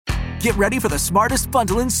Get ready for the smartest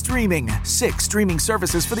bundle in streaming. 6 streaming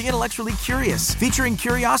services for the intellectually curious, featuring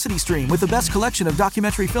Curiosity Stream with the best collection of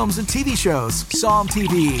documentary films and TV shows, Psalm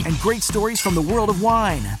TV, and great stories from the world of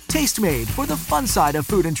wine, Tastemade for the fun side of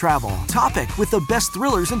food and travel, Topic with the best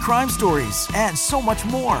thrillers and crime stories, and so much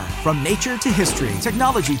more. From nature to history,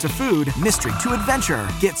 technology to food, mystery to adventure.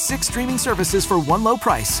 Get 6 streaming services for one low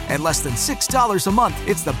price at less than $6 a month.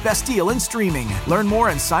 It's the best deal in streaming. Learn more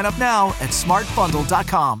and sign up now at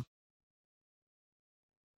smartbundle.com.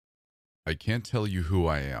 I can't tell you who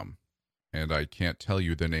I am, and I can't tell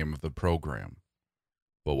you the name of the program.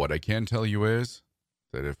 But what I can tell you is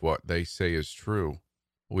that if what they say is true,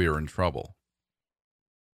 we are in trouble.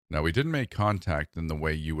 Now, we didn't make contact in the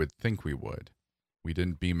way you would think we would. We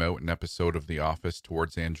didn't beam out an episode of The Office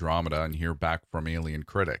towards Andromeda and hear back from alien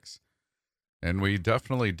critics. And we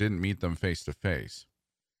definitely didn't meet them face to face.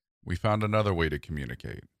 We found another way to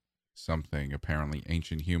communicate, something apparently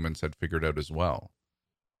ancient humans had figured out as well.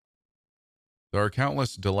 There are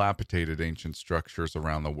countless dilapidated ancient structures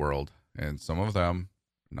around the world, and some of them,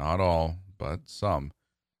 not all, but some,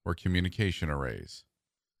 were communication arrays.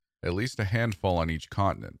 At least a handful on each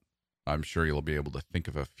continent. I'm sure you'll be able to think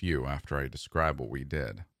of a few after I describe what we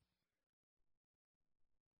did.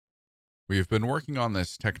 We have been working on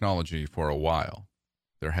this technology for a while.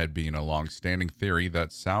 There had been a long-standing theory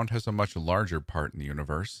that sound has a much larger part in the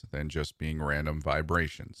universe than just being random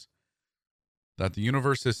vibrations. That the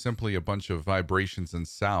universe is simply a bunch of vibrations and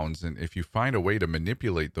sounds, and if you find a way to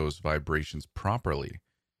manipulate those vibrations properly,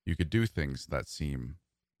 you could do things that seem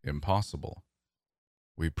impossible.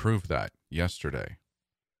 We proved that yesterday.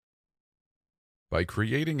 By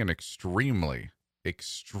creating an extremely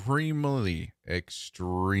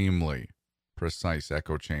precise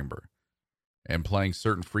echo chamber, and playing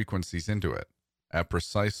certain frequencies into it, at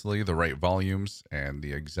precisely the right volumes and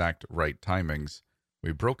the exact right timings,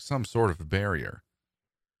 we broke some sort of barrier.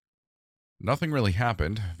 Nothing really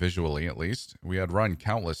happened, visually at least. We had run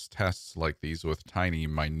countless tests like these with tiny,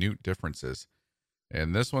 minute differences,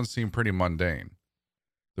 and this one seemed pretty mundane.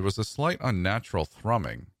 There was a slight unnatural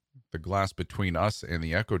thrumming. The glass between us and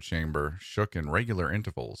the echo chamber shook in regular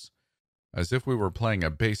intervals, as if we were playing a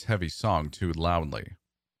bass-heavy song too loudly.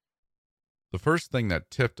 The first thing that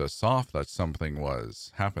tipped us off that something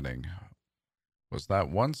was happening was that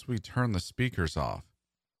once we turned the speakers off,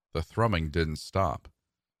 the thrumming didn't stop.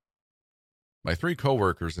 My 3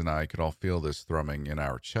 coworkers and I could all feel this thrumming in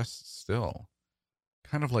our chests still,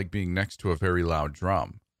 kind of like being next to a very loud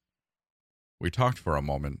drum. We talked for a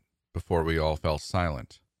moment before we all fell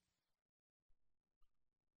silent.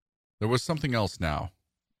 There was something else now.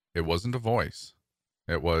 It wasn't a voice.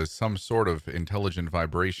 It was some sort of intelligent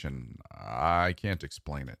vibration. I can't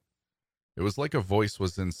explain it. It was like a voice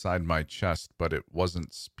was inside my chest, but it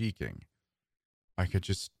wasn't speaking. I could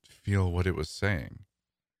just feel what it was saying.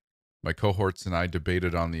 My cohorts and I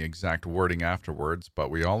debated on the exact wording afterwards,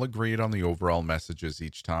 but we all agreed on the overall messages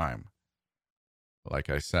each time. Like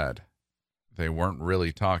I said, they weren't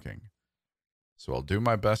really talking. So I'll do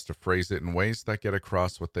my best to phrase it in ways that get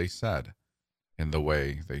across what they said, in the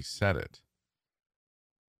way they said it.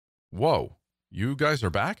 Whoa, you guys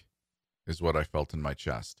are back? Is what I felt in my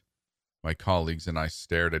chest. My colleagues and I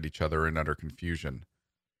stared at each other in utter confusion.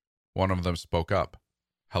 One of them spoke up.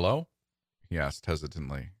 Hello? He asked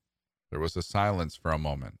hesitantly. There was a silence for a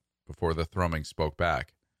moment before the thrumming spoke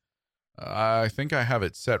back. I think I have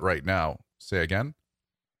it set right now. Say again?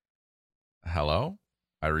 Hello?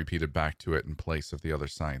 I repeated back to it in place of the other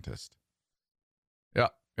scientist. Yeah,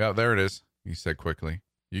 there it is, he said quickly.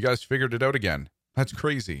 You guys figured it out again. That's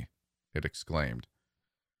crazy, it exclaimed.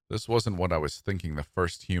 This wasn't what I was thinking the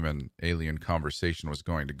first human-alien conversation was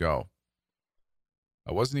going to go.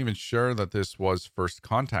 I wasn't even sure that this was first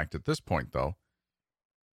contact at this point, though.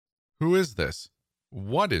 Who is this?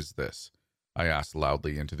 What is this? I asked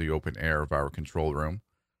loudly into the open air of our control room.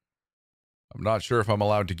 I'm not sure if I'm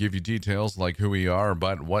allowed to give you details like who we are,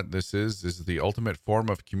 but what this is the ultimate form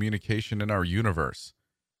of communication in our universe.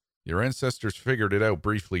 Your ancestors figured it out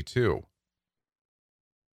briefly, too.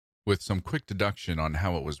 With some quick deduction on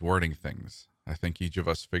how it was wording things, I think each of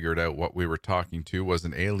us figured out what we were talking to was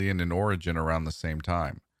an alien in origin around the same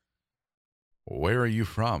time. Where are you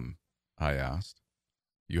from? I asked.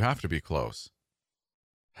 You have to be close.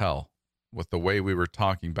 Hell, with the way we were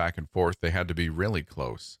talking back and forth, they had to be really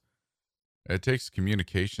close. It takes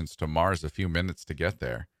communications to Mars a few minutes to get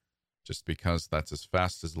there, just because that's as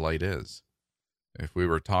fast as light is. If we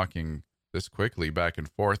were talking this quickly back and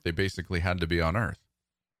forth, they basically had to be on Earth.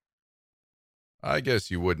 I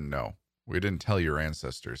guess you wouldn't know. We didn't tell your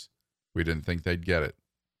ancestors. We didn't think they'd get it.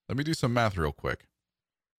 Let me do some math real quick.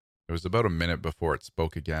 It was about a minute before it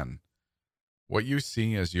spoke again. What you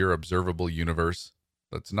see as your observable universe,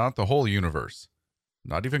 that's not the whole universe.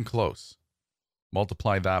 Not even close.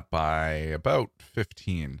 Multiply that by about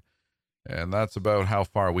 15, and that's about how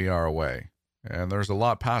far we are away. And there's a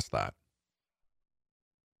lot past that.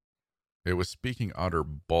 It was speaking utter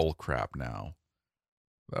bull crap now.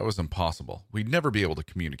 That was impossible. We'd never be able to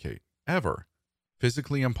communicate. Ever.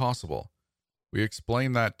 Physically impossible. We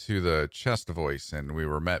explained that to the chest voice, and we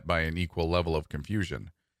were met by an equal level of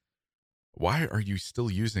confusion. Why are you still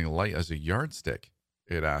using light as a yardstick?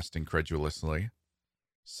 It asked incredulously.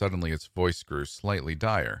 Suddenly its voice grew slightly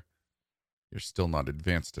dire. You're still not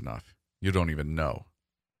advanced enough. You don't even know.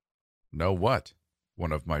 Know what?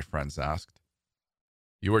 One of my friends asked.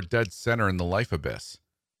 You are dead center in the life abyss.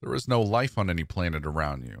 There is no life on any planet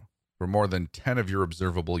around you, for more than 10 of your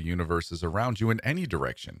observable universes around you in any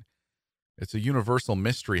direction. It's a universal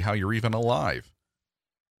mystery how you're even alive.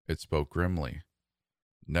 It spoke grimly.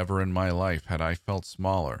 Never in my life had I felt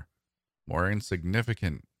smaller, more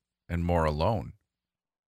insignificant, and more alone.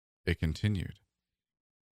 It continued.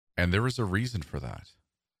 And there is a reason for that.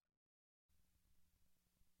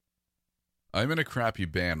 I'm in a crappy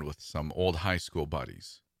band with some old high school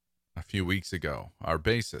buddies. A few weeks ago, our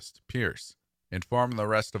bassist, Pierce, informed the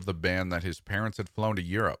rest of the band that his parents had flown to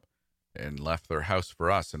Europe and left their house for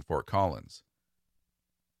us in Fort Collins.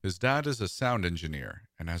 His dad is a sound engineer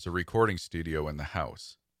and has a recording studio in the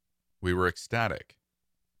house. We were ecstatic.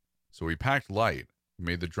 So we packed light,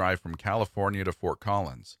 made the drive from California to Fort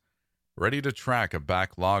Collins, ready to track a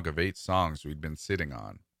backlog of 8 songs we'd been sitting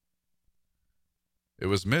on. It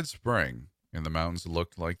was mid-spring, and the mountains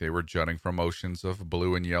looked like they were jutting from oceans of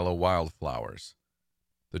blue and yellow wildflowers.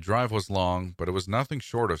 The drive was long, but it was nothing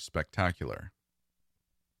short of spectacular.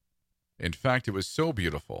 In fact, it was so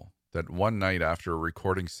beautiful that one night after a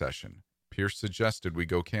recording session, Pierce suggested we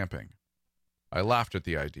go camping. I laughed at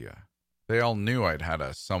the idea. They all knew I'd had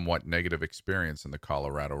a somewhat negative experience in the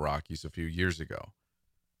Colorado Rockies a few years ago.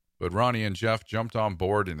 But Ronnie and Jeff jumped on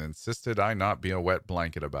board and insisted I not be a wet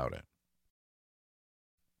blanket about it.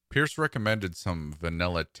 Pierce recommended some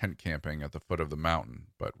vanilla tent camping at the foot of the mountain,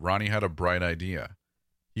 but Ronnie had a bright idea.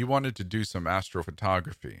 He wanted to do some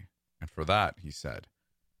astrophotography, and for that, he said,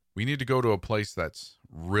 we need to go to a place that's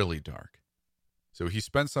really dark. So he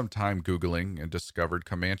spent some time Googling and discovered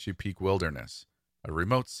Comanche Peak Wilderness, a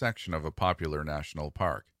remote section of a popular national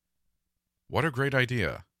park. What a great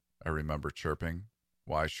idea, I remember chirping.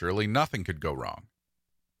 Why, surely nothing could go wrong.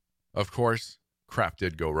 Of course, crap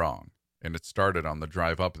did go wrong, and it started on the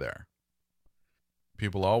drive up there.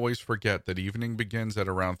 People always forget that evening begins at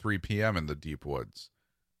around 3 p.m. in the deep woods.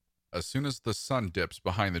 As soon as the sun dips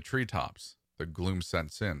behind the treetops, the gloom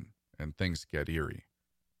sets in, and things get eerie.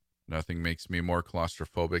 Nothing makes me more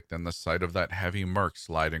claustrophobic than the sight of that heavy murk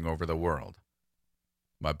sliding over the world.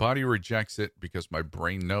 My body rejects it because my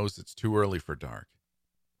brain knows it's too early for dark.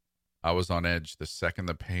 I was on edge the second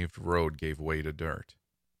the paved road gave way to dirt.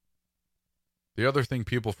 The other thing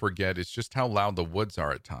people forget is just how loud the woods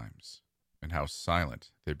are at times, and how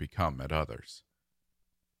silent they become at others.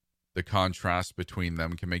 The contrast between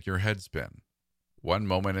them can make your head spin. One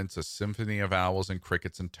moment it's a symphony of owls and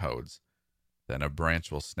crickets and toads. Then a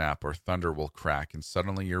branch will snap or thunder will crack, and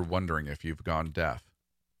suddenly you're wondering if you've gone deaf.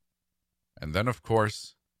 And then, of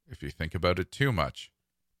course, if you think about it too much,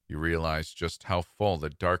 you realize just how full the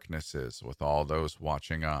darkness is with all those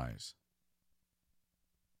watching eyes.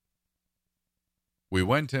 We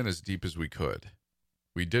went in as deep as we could.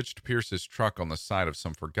 We ditched Pierce's truck on the side of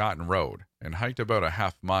some forgotten road and hiked about a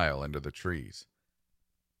half-mile into the trees.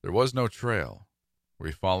 There was no trail.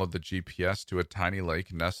 We followed the GPS to a tiny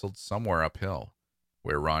lake nestled somewhere uphill,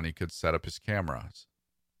 where Ronnie could set up his cameras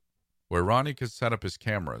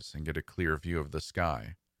and get a clear view of the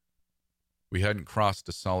sky. We hadn't crossed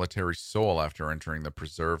a solitary soul after entering the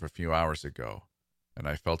preserve a few hours ago, and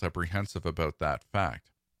I felt apprehensive about that fact.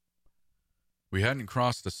 We hadn't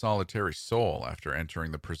crossed a solitary soul after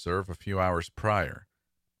entering the preserve a few hours prior,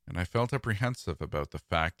 and I felt apprehensive about the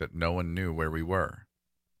fact that no one knew where we were.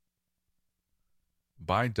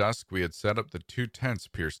 By dusk, we had set up the 2 tents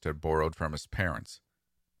Pierce had borrowed from his parents.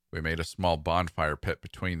 We made a small bonfire pit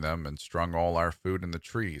between them and strung all our food in the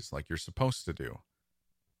trees like you're supposed to do.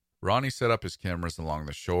 Ronnie set up his cameras along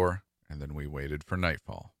the shore, and then we waited for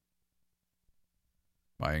nightfall.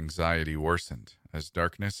 My anxiety worsened as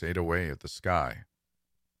darkness ate away at the sky.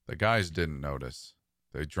 The guys didn't notice.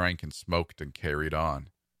 They drank and smoked and carried on.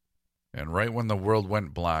 And right when the world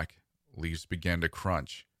went black, leaves began to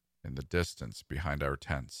crunch in the distance behind our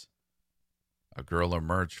tents. A girl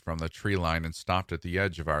emerged from the tree line and stopped at the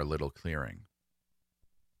edge of our little clearing.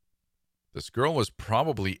 This girl was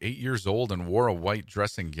probably 8 years old and wore a white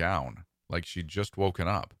dressing gown, like she'd just woken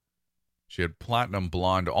up. She had platinum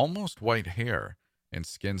blonde, almost white hair, and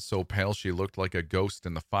skin so pale she looked like a ghost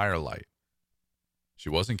in the firelight. She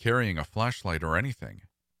wasn't carrying a flashlight or anything.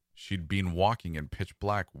 She'd been walking in pitch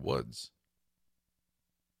black woods.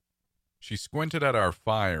 She squinted at our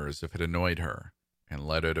fire as if it annoyed her, and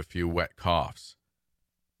let out a few wet coughs.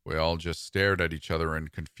 We all just stared at each other in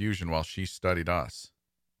confusion while she studied us.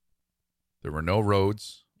 There were no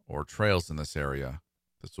roads or trails in this area.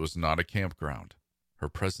 This was not a campground. Her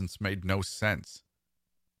presence made no sense.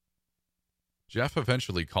 Jeff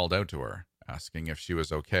eventually called out to her, asking if she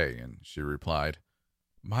was okay, and she replied,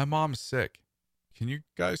 "My mom's sick. Can you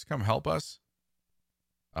guys come help us?"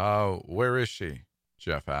 Where is she?"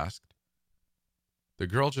 Jeff asked. The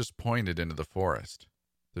girl just pointed into the forest.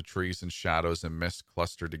 The trees and shadows and mist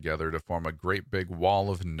clustered together to form a great big wall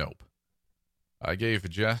of nope. I gave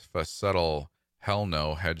Jeff a subtle hell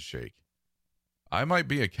no headshake. I might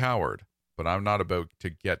be a coward, but I'm not about to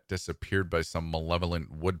get disappeared by some malevolent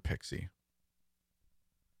wood pixie.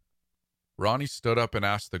 Ronnie stood up and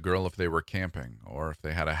asked the girl if they were camping, or if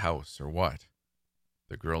they had a house, or what.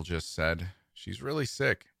 The girl just said, "She's really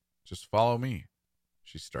sick. Just follow me."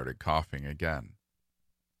 She started coughing again.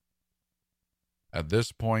 At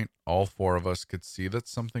this point, all four of us could see that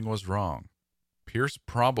something was wrong. Pierce,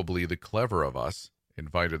 probably the clever of us,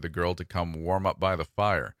 invited the girl to come warm up by the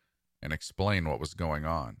fire and explain what was going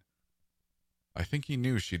on. I think he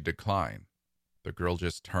knew she'd decline. The girl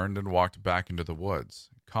just turned and walked back into the woods,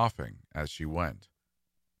 coughing as she went.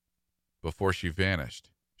 Before she vanished,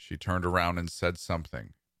 she turned around and said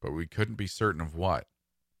something, but we couldn't be certain of what.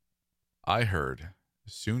 I heard,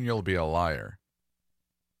 "Soon you'll be a liar."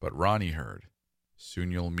 But Ronnie heard,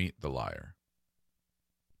 "Soon you'll meet the liar."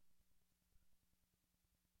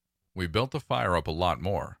 We built the fire up a lot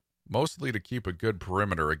more, mostly to keep a good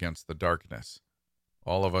perimeter against the darkness.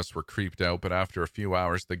 All of us were creeped out, but after a few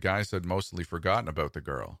hours, the guys had mostly forgotten about the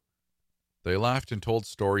girl. They laughed and told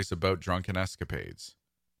stories about drunken escapades.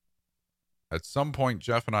 At some point,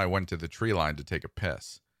 Jeff and I went to the tree line to take a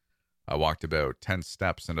piss. I walked about 10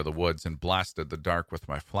 steps into the woods and blasted the dark with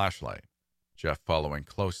my flashlight, Jeff following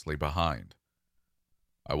closely behind.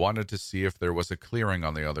 I wanted to see if there was a clearing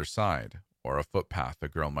on the other side, or a footpath the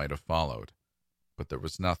girl might have followed. But there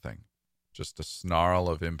was nothing, just a snarl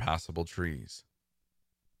of impassable trees.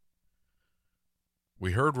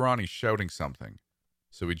 We heard Ronnie shouting something,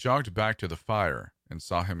 so we jogged back to the fire and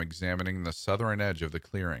saw him examining the southern edge of the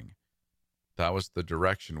clearing. That was the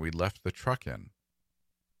direction we left the truck in.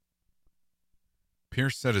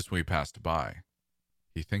 Pierce said as we passed by,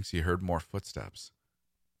 he thinks he heard more footsteps.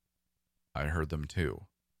 I heard them too.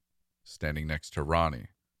 Standing next to Ronnie,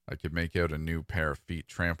 I could make out a new pair of feet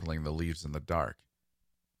trampling the leaves in the dark.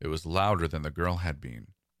 It was louder than the girl had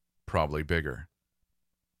been, probably bigger.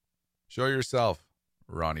 "Show yourself,"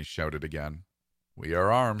 Ronnie shouted again. "We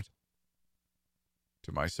are armed."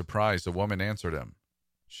 To my surprise, a woman answered him.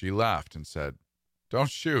 She laughed and said, "Don't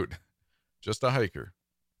shoot, just a hiker."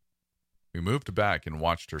 We moved back and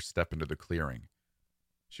watched her step into the clearing.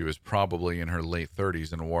 She was probably in her late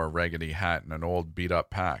 30s and wore a raggedy hat and an old beat-up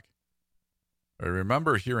pack. I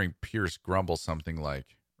remember hearing Pierce grumble something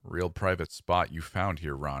like, "Real private spot you found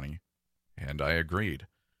here, Ronnie." And I agreed.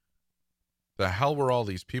 The hell were all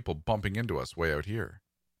these people bumping into us way out here?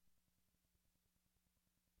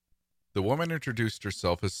 The woman introduced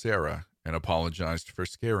herself as Sarah and apologized for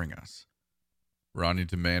scaring us. Ronnie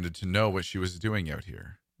demanded to know what she was doing out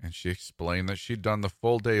here, and she explained that she'd done the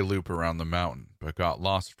full-day loop around the mountain, but got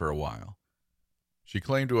lost for a while. She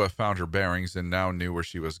claimed to have found her bearings and now knew where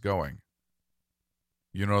she was going.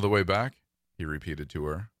 "You know the way back?" he repeated to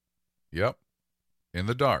her. "Yep. In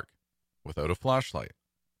the dark, without a flashlight."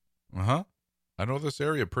 "Uh-huh. I know this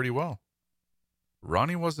area pretty well."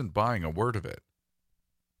 Ronnie wasn't buying a word of it.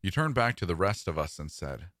 He turned back to the rest of us and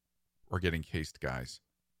said, "We're getting cased, guys.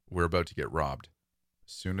 We're about to get robbed.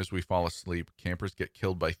 As soon as we fall asleep, campers get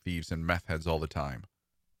killed by thieves and meth heads all the time."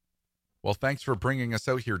 "Well, thanks for bringing us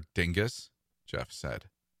out here, dingus," Jeff said.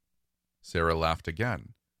 Sarah laughed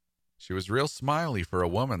again. She was real smiley for a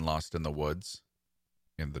woman lost in the woods.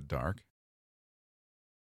 In the dark.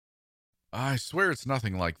 "I swear it's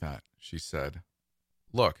nothing like that," she said.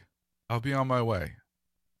 "Look, I'll be on my way."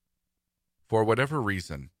 For whatever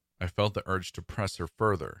reason, I felt the urge to press her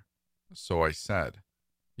further, so I said,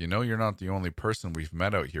 "You know you're not the only person we've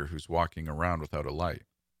met out here who's walking around without a light."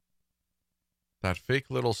 That fake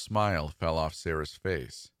little smile fell off Sarah's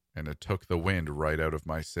face, and it took the wind right out of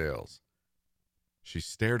my sails. She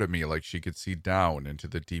stared at me like she could see down into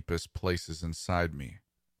the deepest places inside me.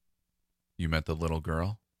 "You met the little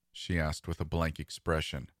girl?" she asked with a blank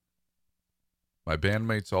expression. My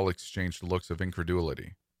bandmates all exchanged looks of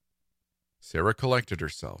incredulity. Sarah collected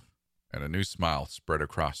herself, and a new smile spread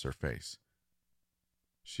across her face.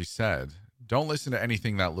 She said, "Don't listen to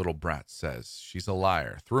anything that little brat says. She's a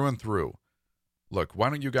liar, through and through. Look, why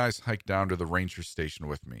don't you guys hike down to the ranger station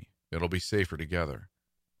with me? It'll be safer together."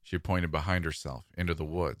 She pointed behind herself, into the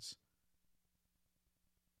woods.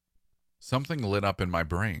 Something lit up in my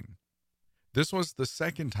brain. This was the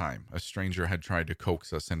second time a stranger had tried to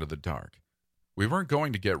coax us into the dark. We weren't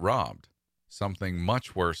going to get robbed. Something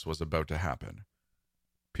much worse was about to happen.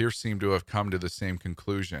 Pierce seemed to have come to the same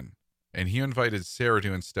conclusion, and he invited Sarah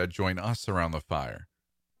to instead join us around the fire.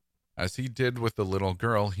 As he did with the little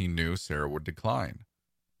girl, he knew Sarah would decline.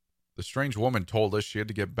 The strange woman told us she had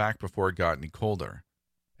to get back before it got any colder,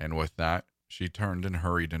 and with that, she turned and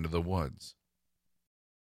hurried into the woods.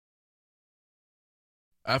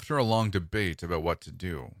 After a long debate about what to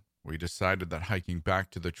do, we decided that hiking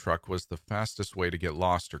back to the truck was the fastest way to get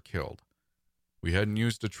lost or killed. We hadn't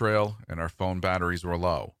used a trail, and our phone batteries were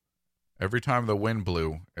low. Every time the wind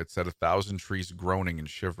blew, it set 1,000 trees groaning and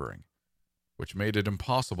shivering, which made it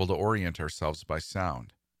impossible to orient ourselves by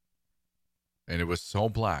sound. And it was so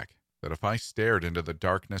black that if I stared into the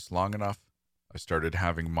darkness long enough, I started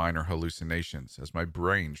having minor hallucinations as my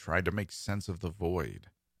brain tried to make sense of the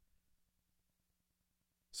void.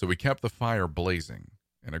 So we kept the fire blazing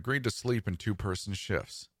and agreed to sleep in two-person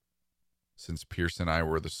shifts. Since Pierce and I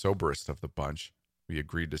were the soberest of the bunch, we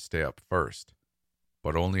agreed to stay up first.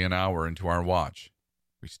 But only an hour into our watch,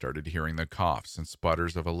 we started hearing the coughs and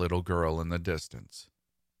sputters of a little girl in the distance.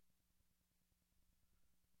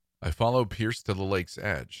 I followed Pierce to the lake's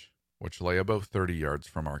edge, which lay about 30 yards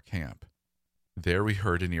from our camp. There we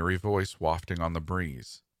heard an eerie voice wafting on the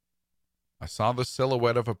breeze. I saw the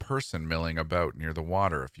silhouette of a person milling about near the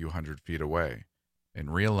water a few hundred feet away,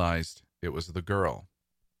 and realized it was the girl.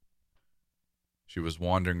 She was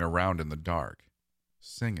wandering around in the dark,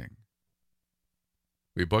 singing.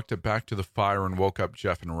 We booked it back to the fire and woke up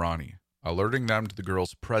Jeff and Ronnie, alerting them to the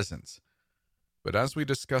girl's presence. But as we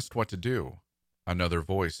discussed what to do, another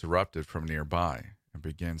voice erupted from nearby and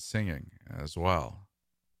began singing as well.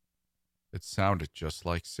 It sounded just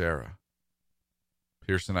like Sarah.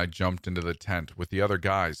 Pierce and I jumped into the tent with the other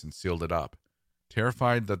guys and sealed it up,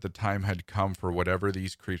 terrified that the time had come for whatever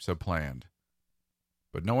these creeps had planned.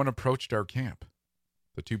 But no one approached our camp.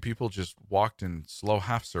 The two people just walked in slow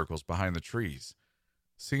half circles behind the trees,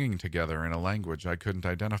 singing together in a language I couldn't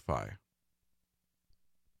identify.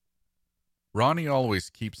 Ronnie always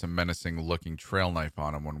keeps a menacing-looking trail knife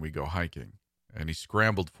on him when we go hiking, and he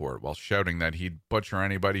scrambled for it while shouting that he'd butcher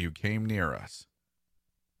anybody who came near us.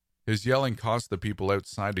 His yelling caused the people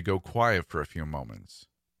outside to go quiet for a few moments.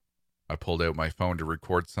 I pulled out my phone to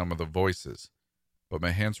record some of the voices, but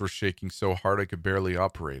my hands were shaking so hard I could barely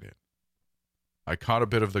operate it. I caught a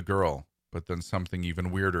bit of the girl, but then something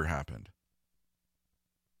even weirder happened.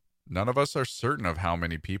 None of us are certain of how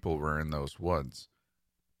many people were in those woods,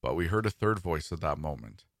 but we heard a third voice at that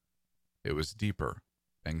moment. It was deeper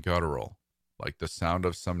and guttural, like the sound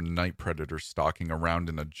of some night predator stalking around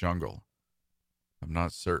in a jungle. I'm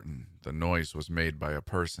not certain the noise was made by a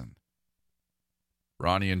person.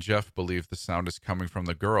 Ronnie and Jeff believe the sound is coming from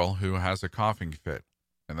the girl who has a coughing fit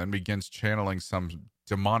and then begins channeling some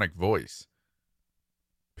demonic voice.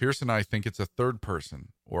 Pierce and I think it's a third person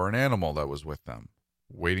or an animal that was with them,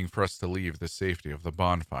 waiting for us to leave the safety of the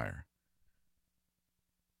bonfire.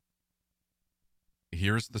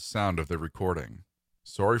 Here's the sound of the recording.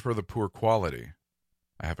 Sorry for the poor quality.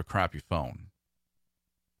 I have a crappy phone.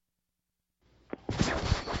 Turn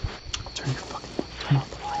your fucking... Turn off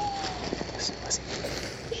the light. Listen.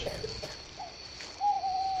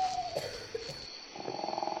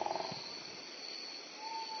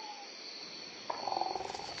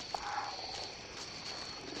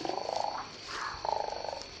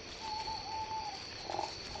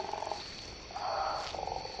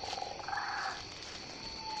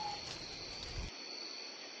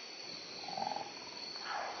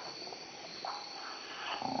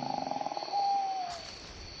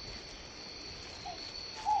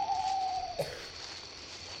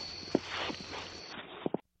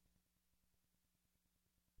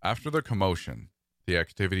 After the commotion, the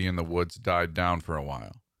activity in the woods died down for a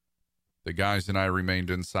while. The guys and I remained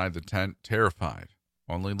inside the tent, terrified,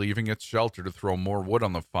 only leaving its shelter to throw more wood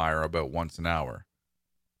on the fire about once an hour.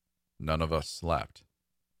 None of us slept,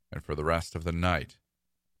 and for the rest of the night,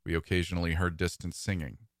 we occasionally heard distant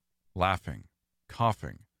singing, laughing,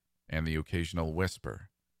 coughing, and the occasional whisper.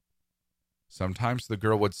 Sometimes the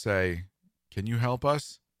girl would say, "Can you help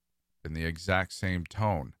us?" in the exact same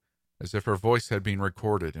tone, as if her voice had been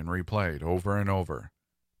recorded and replayed over and over.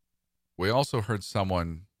 We also heard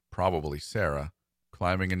someone, probably Sarah,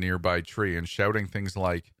 climbing a nearby tree and shouting things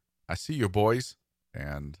like, "I see you, boys,"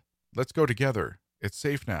 and "Let's go together. It's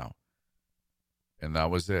safe now." And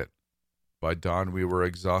that was it. By dawn, we were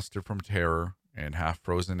exhausted from terror and half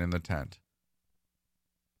frozen in the tent.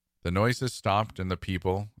 The noises stopped, and the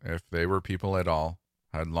people, if they were people at all,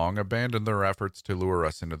 had long abandoned their efforts to lure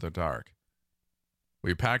us into the dark.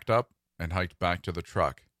 We packed up and hiked back to the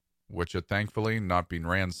truck, which had thankfully not been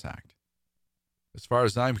ransacked. As far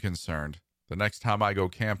as I'm concerned, the next time I go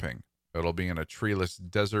camping, it'll be in a treeless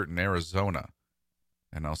desert in Arizona,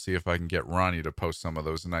 and I'll see if I can get Ronnie to post some of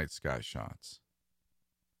those night sky shots.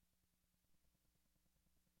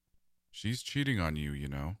 She's cheating on you, you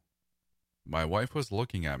know. My wife was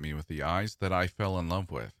looking at me with the eyes that I fell in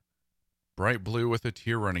love with, bright blue with a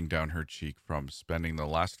tear running down her cheek from spending the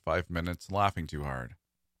last 5 minutes laughing too hard.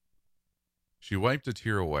 She wiped a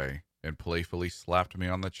tear away and playfully slapped me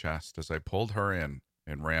on the chest as I pulled her in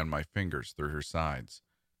and ran my fingers through her sides,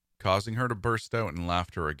 causing her to burst out in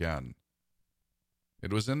laughter again.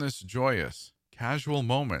 It was in this joyous, casual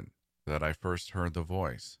moment that I first heard the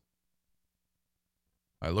voice.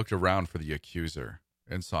 I looked around for the accuser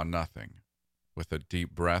and saw nothing. With a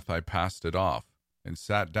deep breath, I passed it off and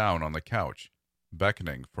sat down on the couch,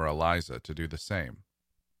 beckoning for Eliza to do the same.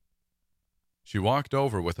 She walked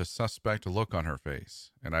over with a suspect look on her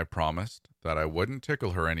face, and I promised that I wouldn't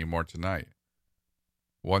tickle her any more tonight.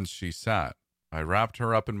 Once she sat, I wrapped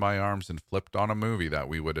her up in my arms and flipped on a movie that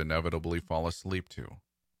we would inevitably fall asleep to.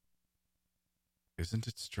 Isn't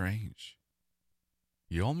it strange?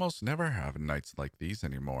 You almost never have nights like these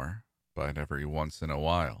anymore, but every once in a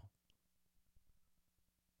while.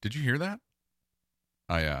 Did you hear that?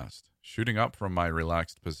 I asked, shooting up from my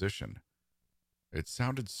relaxed position. It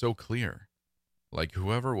sounded so clear, like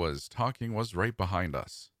whoever was talking was right behind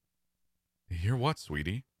us. Hear what,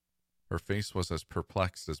 sweetie? Her face was as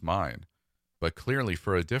perplexed as mine, but clearly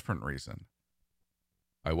for a different reason.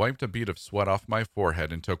 I wiped a bead of sweat off my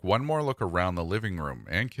forehead and took one more look around the living room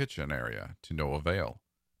and kitchen area to no avail.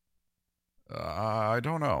 I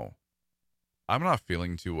don't know. I'm not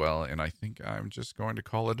feeling too well, and I think I'm just going to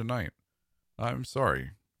call it a night. I'm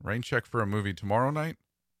sorry. Rain check for a movie tomorrow night?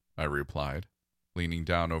 I replied, leaning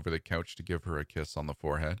down over the couch to give her a kiss on the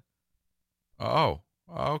forehead. Oh,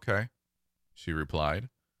 okay, she replied,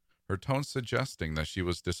 her tone suggesting that she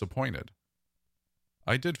was disappointed.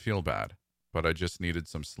 I did feel bad, but I just needed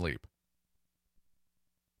some sleep.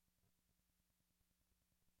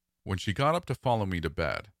 When she got up to follow me to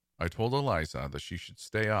bed, I told Eliza that she should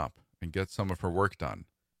stay up and get some of her work done,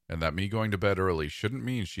 and that me going to bed early shouldn't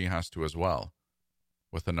mean she has to as well.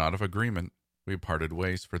 With a nod of agreement, we parted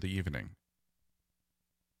ways for the evening.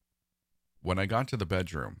 When I got to the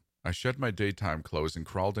bedroom, I shed my daytime clothes and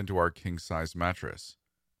crawled into our king-size mattress.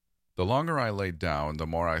 The longer I laid down, the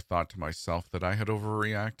more I thought to myself that I had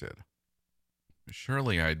overreacted.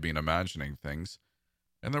 Surely I had been imagining things,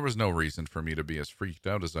 and there was no reason for me to be as freaked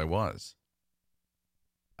out as I was.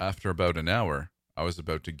 After about an hour, I was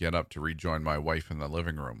about to get up to rejoin my wife in the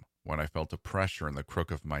living room when I felt a pressure in the crook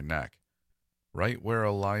of my neck, right where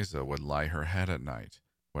Eliza would lie her head at night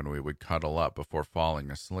when we would cuddle up before falling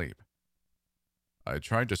asleep. I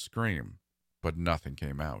tried to scream, but nothing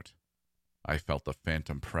came out. I felt the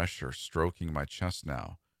phantom pressure stroking my chest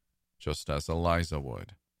now, just as Eliza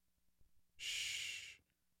would. Shh.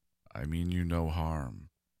 I mean you no harm.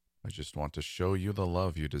 I just want to show you the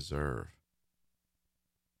love you deserve.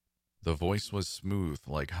 The voice was smooth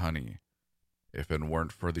like honey. If it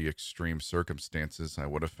weren't for the extreme circumstances, I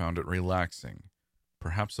would have found it relaxing.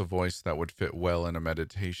 Perhaps a voice that would fit well in a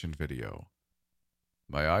meditation video.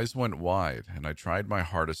 My eyes went wide, and I tried my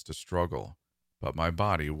hardest to struggle, but my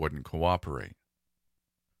body wouldn't cooperate.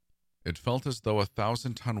 It felt as though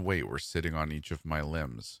 1,000-ton weight were sitting on each of my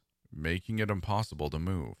limbs, making it impossible to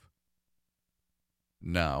move.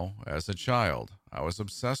 Now, as a child, I was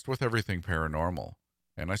obsessed with everything paranormal,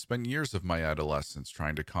 and I spent years of my adolescence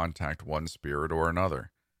trying to contact one spirit or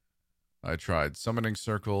another. I tried summoning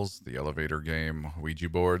circles, the elevator game, Ouija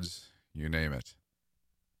boards, you name it.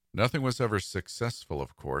 Nothing was ever successful,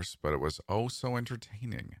 of course, but it was oh so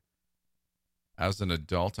entertaining. As an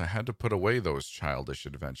adult, I had to put away those childish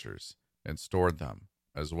adventures and stored them,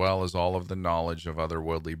 as well as all of the knowledge of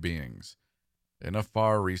otherworldly beings, in a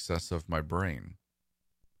far recess of my brain.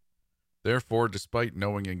 Therefore, despite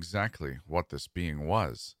knowing exactly what this being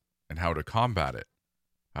was and how to combat it,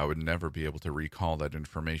 I would never be able to recall that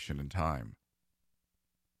information in time.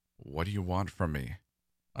 What do you want from me?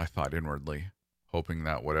 I thought inwardly, hoping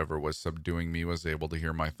that whatever was subduing me was able to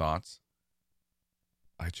hear my thoughts.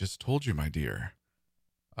 I just told you, my dear.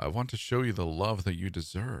 I want to show you the love that you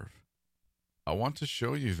deserve. I want to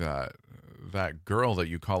show you that that girl that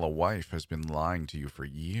you call a wife has been lying to you for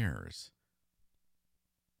years.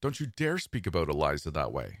 Don't you dare speak about Eliza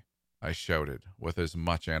that way, I shouted, with as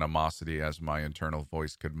much animosity as my internal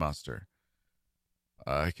voice could muster.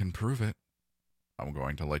 I can prove it. I'm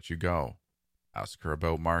going to let you go. Ask her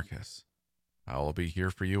about Marcus. I will be here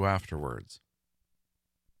for you afterwards.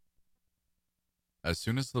 As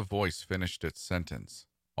soon as the voice finished its sentence,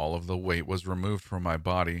 all of the weight was removed from my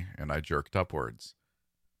body and I jerked upwards.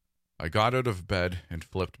 I got out of bed and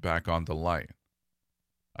flipped back on the light.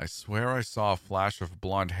 I swear I saw a flash of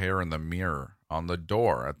blonde hair in the mirror on the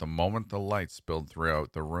door at the moment the light spilled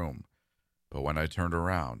throughout the room, but when I turned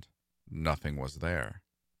around, nothing was there.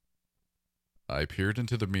 I peered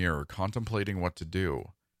into the mirror, contemplating what to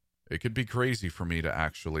do. It could be crazy for me to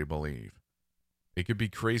actually believe. It could be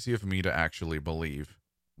crazy of me to actually believe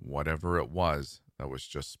whatever it was that was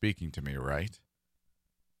just speaking to me, right?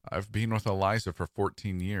 I've been with Eliza for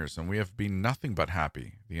 14 years, and we have been nothing but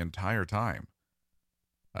happy the entire time.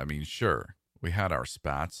 I mean, sure, we had our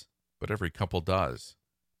spats, but every couple does.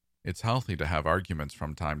 It's healthy to have arguments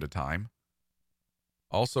from time to time.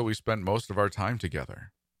 Also, we spent most of our time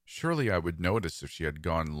together. Surely I would notice if she had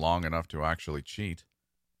gone long enough to actually cheat.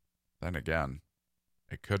 Then again,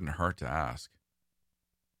 it couldn't hurt to ask.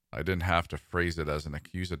 I didn't have to phrase it as an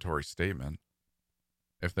accusatory statement.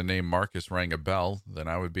 If the name Marcus rang a bell, then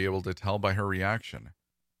I would be able to tell by her reaction.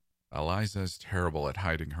 Eliza is terrible at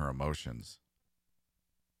hiding her emotions.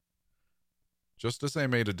 Just as I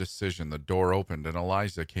made a decision, the door opened and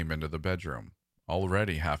Eliza came into the bedroom,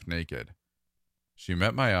 already half naked. She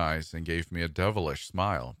met my eyes and gave me a devilish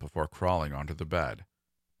smile before crawling onto the bed,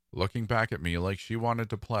 looking back at me like she wanted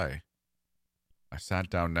to play. I sat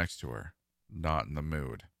down next to her, not in the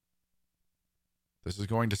mood. This is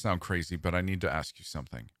going to sound crazy, but I need to ask you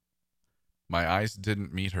something. My eyes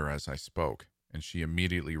didn't meet her as I spoke, and she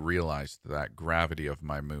immediately realized that gravity of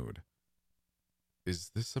my mood.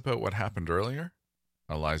 Is this about what happened earlier?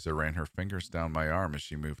 Eliza ran her fingers down my arm as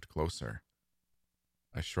she moved closer.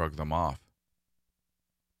 I shrugged them off.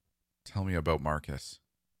 Tell me about Marcus,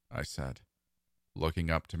 I said, looking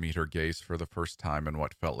up to meet her gaze for the first time in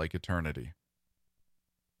what felt like eternity.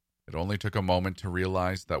 It only took a moment to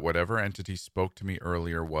realize that whatever entity spoke to me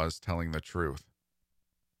earlier was telling the truth.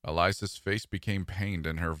 Eliza's face became pained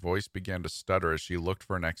and her voice began to stutter as she looked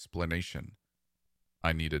for an explanation.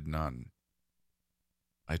 I needed none.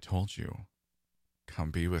 I told you. Come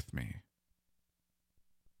be with me.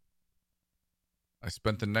 I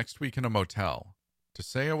spent the next week in a motel. To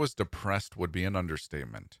say I was depressed would be an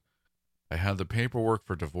understatement. I had the paperwork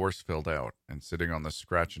for divorce filled out and sitting on the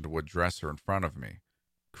scratched wood dresser in front of me,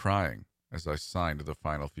 crying as I signed the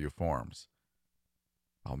final few forms.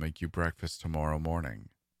 I'll make you breakfast tomorrow morning.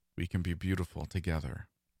 We can be beautiful together.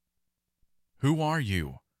 Who are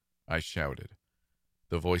you? I shouted.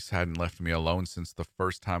 The voice hadn't left me alone since the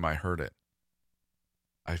first time I heard it.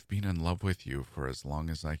 I've been in love with you for as long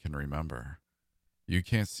as I can remember. You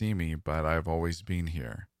can't see me, but I've always been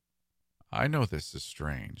here. I know this is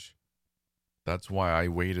strange. That's why I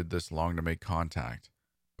waited this long to make contact,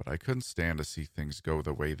 but I couldn't stand to see things go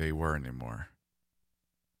the way they were anymore.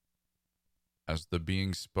 As the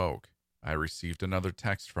being spoke, I received another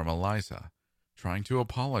text from Eliza, trying to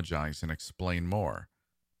apologize and explain more.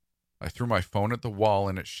 I threw my phone at the wall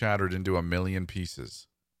and it shattered into a million pieces.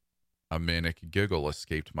 A manic giggle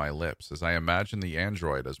escaped my lips as I imagined the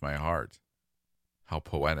android as my heart. How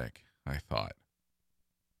poetic, I thought.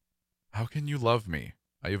 How can you love me?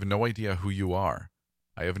 I have no idea who you are.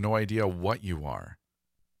 I have no idea what you are.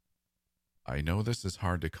 I know this is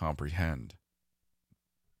hard to comprehend.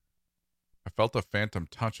 I felt a phantom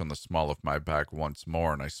touch on the small of my back once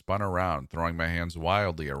more, and I spun around, throwing my hands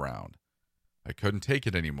wildly around. I couldn't take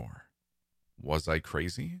it anymore. Was I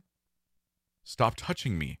crazy? Stop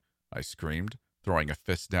touching me, I screamed, throwing a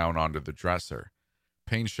fist down onto the dresser.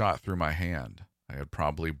 Pain shot through my hand. I had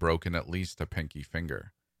probably broken at least a pinky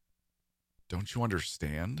finger. Don't you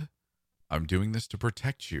understand? I'm doing this to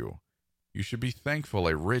protect you. You should be thankful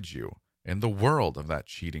I rid you and the world of that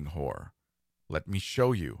cheating whore. Let me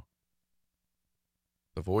show you.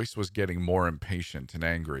 The voice was getting more impatient and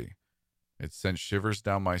angry. It sent shivers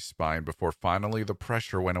down my spine before finally the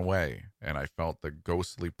pressure went away and I felt the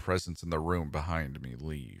ghostly presence in the room behind me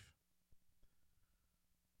leave.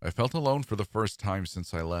 I felt alone for the first time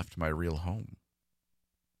since I left my real home.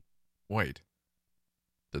 Wait,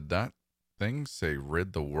 did that thing say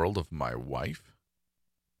rid the world of my wife?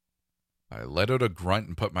 I let out a grunt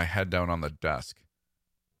and put my head down on the desk.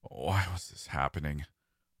 Why was this happening?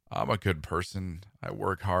 I'm a good person. I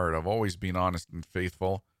work hard. I've always been honest and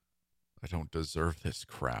faithful. I don't deserve this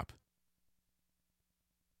crap.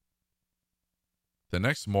 The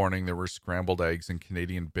next morning, there were scrambled eggs and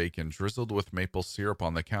Canadian bacon drizzled with maple syrup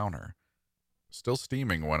on the counter, still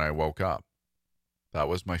steaming when I woke up. That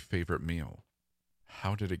was my favorite meal.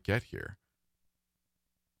 How did it get here?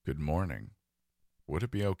 Good morning. Would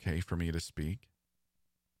it be okay for me to speak?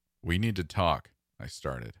 We need to talk, I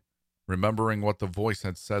started, remembering what the voice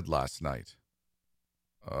had said last night.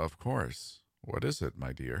 Of course. What is it,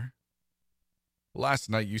 my dear? Last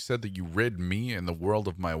night you said that you rid me and the world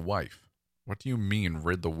of my wife. What do you mean,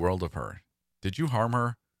 rid the world of her? Did you harm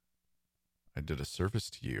her? I did a service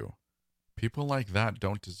to you. People like that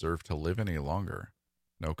don't deserve to live any longer.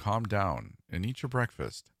 Now calm down and eat your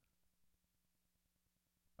breakfast.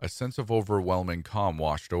 A sense of overwhelming calm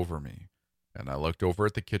washed over me, and I looked over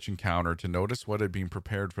at the kitchen counter to notice what had been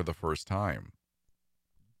prepared for the first time.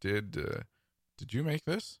 Did you make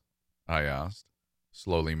this? I asked,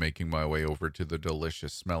 slowly making my way over to the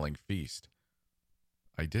delicious-smelling feast.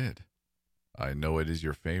 I did. I know it is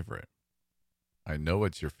your favorite. I know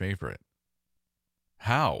it's your favorite.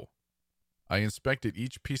 How? I inspected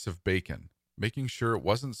each piece of bacon, making sure it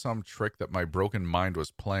wasn't some trick that my broken mind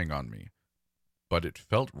was playing on me. But it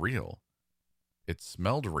felt real. It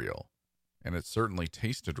smelled real. And it certainly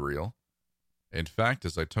tasted real. In fact,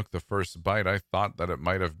 as I took the first bite, I thought that it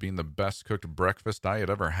might have been the best cooked breakfast I had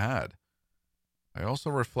ever had. I also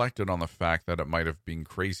reflected on the fact that it might have been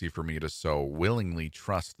crazy for me to so willingly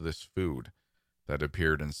trust this food that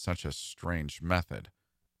appeared in such a strange method.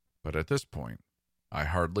 But at this point, I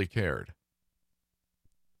hardly cared.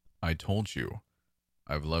 I told you,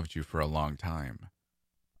 I've loved you for a long time.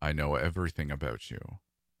 I know everything about you.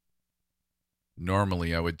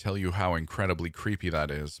 Normally, I would tell you how incredibly creepy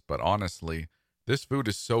that is, but honestly, this food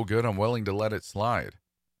is so good I'm willing to let it slide.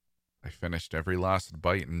 I finished every last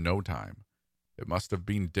bite in no time. It must have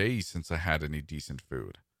been days since I had any decent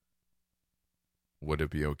food. Would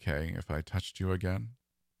it be okay if I touched you again?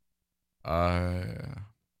 I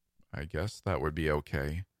guess that would be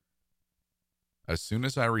okay. As soon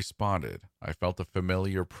as I responded, I felt the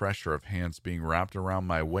familiar pressure of hands being wrapped around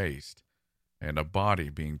my waist and a body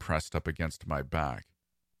being pressed up against my back.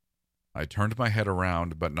 I turned my head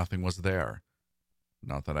around, but nothing was there.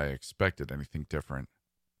 Not that I expected anything different.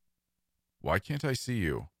 Why can't I see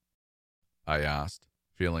you? I asked,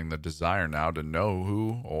 feeling the desire now to know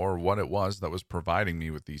who or what it was that was providing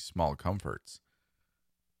me with these small comforts.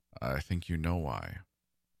 I think you know why.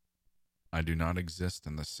 I do not exist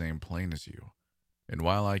in the same plane as you, and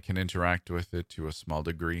while I can interact with it to a small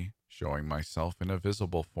degree, showing myself in a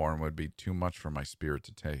visible form would be too much for my spirit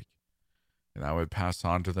to take, and I would pass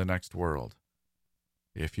on to the next world.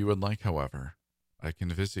 If you would like, however, I can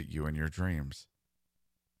visit you in your dreams.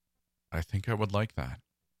 I think I would like that.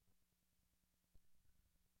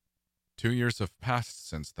 2 years have passed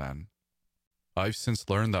since then. I've since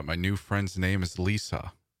learned that my new friend's name is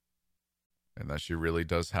Lisa, and that she really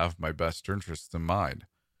does have my best interests in mind.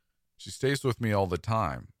 She stays with me all the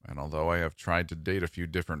time, and although I have tried to date a few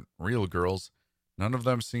different real girls, none of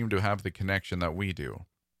them seem to have the connection that we do.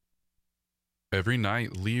 Every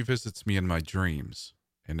night, Lee visits me in my dreams,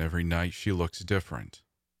 and every night she looks different.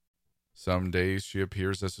 Some days she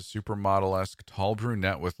appears as a supermodel-esque tall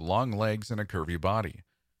brunette with long legs and a curvy body,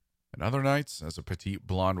 and other nights as a petite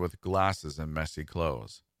blonde with glasses and messy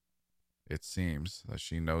clothes. It seems that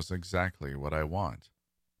she knows exactly what I want.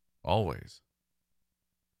 Always.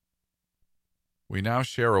 We now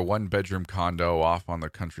share a one-bedroom condo off on the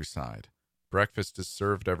countryside. Breakfast is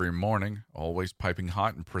served every morning, always piping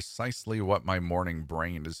hot and precisely what my morning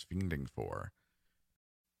brain is fiending for.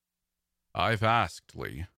 I've asked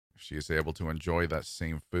Lee if she is able to enjoy that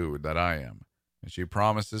same food that I am, and she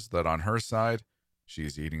promises that on her side,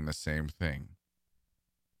 she's eating the same thing.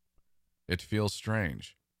 It feels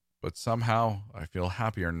strange, but somehow I feel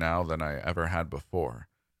happier now than I ever had before.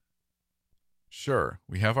 Sure,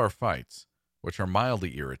 we have our fights, which are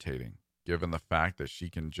mildly irritating, given the fact that she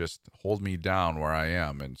can just hold me down where I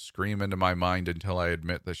am and scream into my mind until I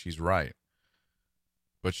admit that she's right.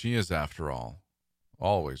 But she is, after all,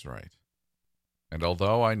 always right. And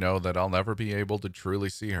although I know that I'll never be able to truly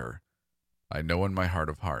see her, I know in my heart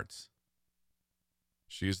of hearts,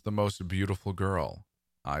 she's the most beautiful girl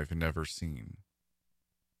I've never seen.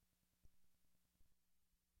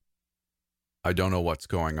 I don't know what's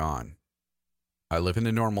going on. I live in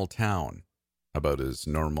a normal town, about as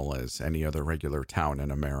normal as any other regular town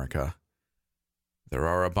in America. There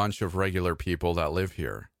are a bunch of regular people that live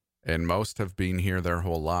here, and most have been here their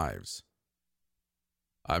whole lives.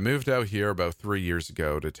 I moved out here about 3 years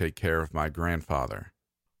ago to take care of my grandfather.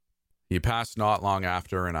 He passed not long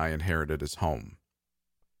after, and I inherited his home.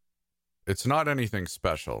 It's not anything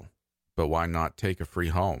special, but why not take a free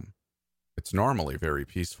home? It's normally very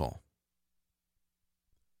peaceful.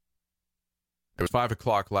 It was 5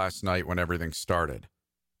 o'clock last night when everything started.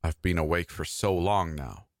 I've been awake for so long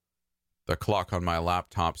now. The clock on my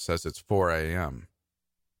laptop says it's 4 a.m.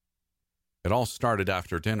 It all started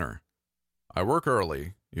after dinner. I work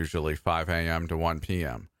early, usually 5 a.m. to 1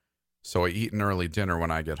 p.m., so I eat an early dinner when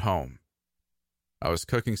I get home. I was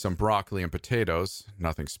cooking some broccoli and potatoes,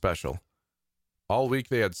 nothing special. All week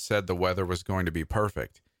they had said the weather was going to be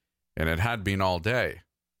perfect, and it had been all day,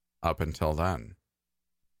 up until then.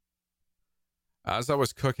 As I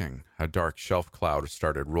was cooking, a dark shelf cloud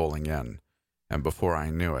started rolling in, and before I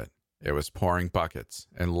knew it, it was pouring buckets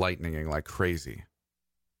and lightninging like crazy.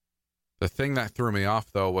 The thing that threw me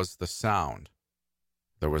off, though, was the sound.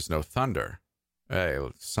 There was no thunder. Hey,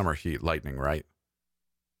 summer heat lightning, right?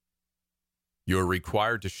 You are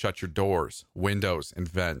required to shut your doors, windows, and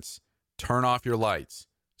vents. Turn off your lights.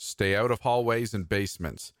 Stay out of hallways and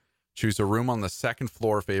basements. Choose a room on the second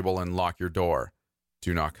floor if able and lock your door.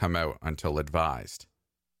 Do not come out until advised.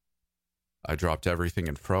 I dropped everything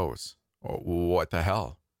and froze. What the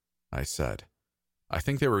hell? I said. I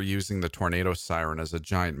think they were using the tornado siren as a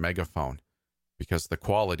giant megaphone because the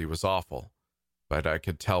quality was awful, but I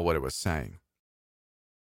could tell what it was saying.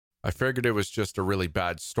 I figured it was just a really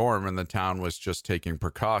bad storm and the town was just taking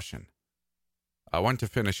precaution. I went to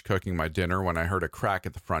finish cooking my dinner when I heard a crack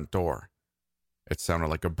at the front door. It sounded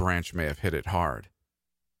like a branch may have hit it hard.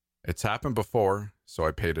 It's happened before, so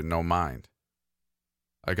I paid it no mind.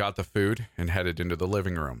 I got the food and headed into the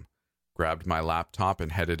living room, grabbed my laptop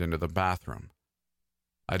and headed into the bathroom.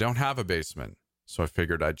 I don't have a basement, so I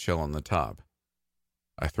figured I'd chill in the tub.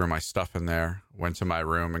 I threw my stuff in there, went to my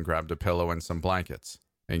room and grabbed a pillow and some blankets,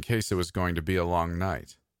 in case it was going to be a long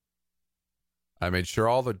night. I made sure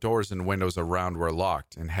all the doors and windows around were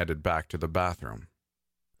locked and headed back to the bathroom.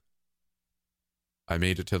 I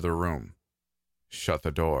made it to the room, shut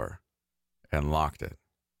the door, and locked it.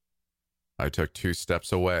 I took 2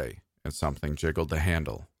 steps away and something jiggled the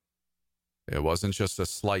handle. It wasn't just a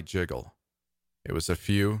slight jiggle. It was a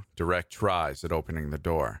few direct tries at opening the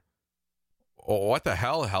door. What the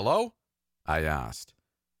hell? Hello? I asked.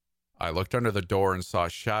 I looked under the door and saw a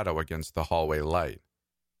shadow against the hallway light.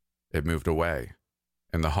 It moved away,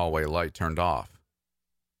 and the hallway light turned off.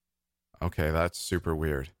 Okay, that's super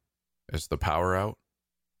weird. Is the power out?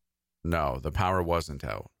 No, the power wasn't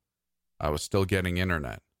out. I was still getting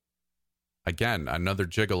internet. Again, another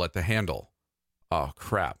jiggle at the handle. Oh,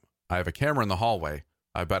 crap. I have a camera in the hallway.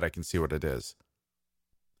 I bet I can see what it is.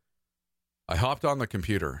 I hopped on the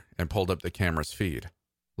computer and pulled up the camera's feed.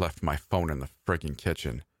 Left my phone in the frigging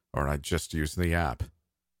kitchen, or I'd just used the app.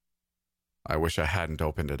 I wish I hadn't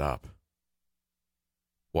opened it up.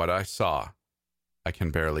 What I saw, I can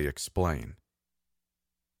barely explain.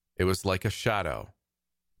 It was like a shadow,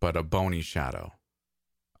 but a bony shadow.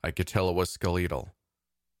 I could tell it was skeletal,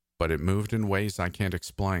 but it moved in ways I can't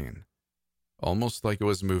explain. Almost like it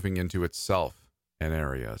was moving into itself in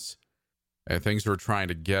areas, and things were trying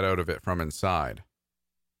to get out of it from inside.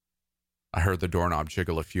 I heard the doorknob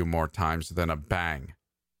jiggle a few more times, then a bang.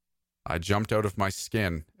 I jumped out of my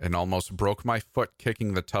skin and almost broke my foot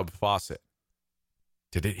kicking the tub faucet.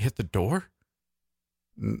 Did it hit the door?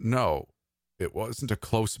 No, it wasn't a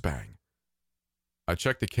close bang. I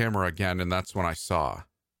checked the camera again, and that's when I saw.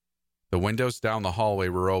 The windows down the hallway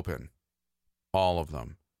were open. All of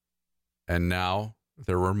them. And now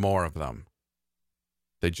there were more of them.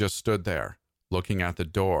 They just stood there, looking at the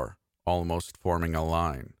door, almost forming a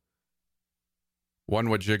line. One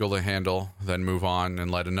would jiggle the handle, then move on and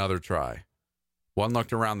let another try. One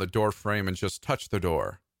looked around the door frame and just touched the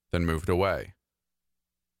door, then moved away.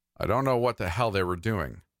 I don't know what the hell they were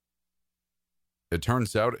doing. It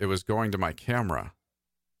turns out it was going to my camera.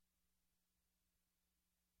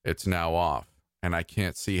 It's now off, and I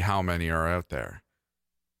can't see how many are out there.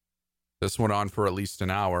 This went on for at least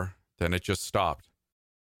an hour, then it just stopped.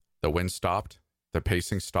 The wind stopped, the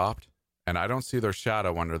pacing stopped, and I don't see their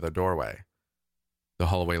shadow under the doorway. The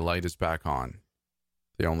hallway light is back on.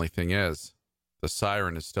 The only thing is, the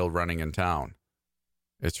siren is still running in town.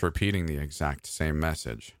 It's repeating the exact same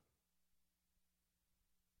message.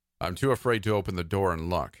 I'm too afraid to open the door and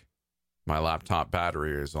look. My laptop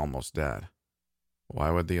battery is almost dead. Why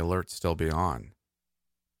would the alert still be on?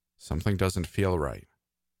 Something doesn't feel right.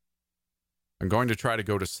 I'm going to try to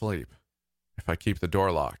go to sleep. If I keep the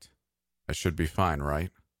door locked, I should be fine,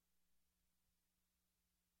 right?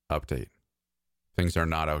 Update. Things are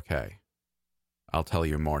not okay. I'll tell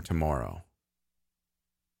you more tomorrow.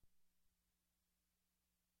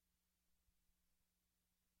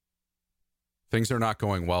 Things are not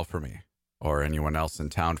going well for me, or anyone else in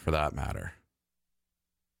town for that matter.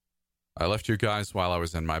 I left you guys while I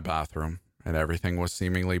was in my bathroom, and everything was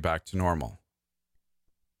seemingly back to normal.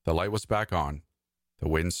 The light was back on, the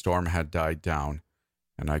windstorm had died down,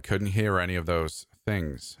 and I couldn't hear any of those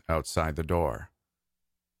things outside the door.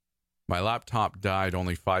 My laptop died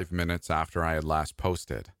only 5 minutes after I had last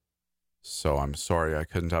posted, so I'm sorry I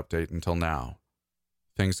couldn't update until now.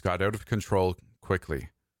 Things got out of control quickly.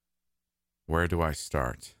 Where do I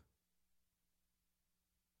start?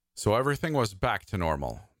 So everything was back to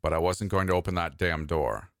normal, but I wasn't going to open that damn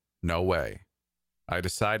door. No way. I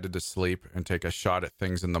decided to sleep and take a shot at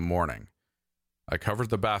things in the morning. I covered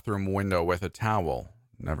the bathroom window with a towel,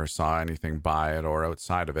 never saw anything by it or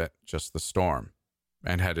outside of it, just the storm,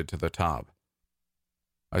 and headed to the tub.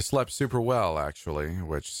 I slept super well, actually,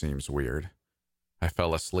 which seems weird. I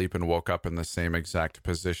fell asleep and woke up in the same exact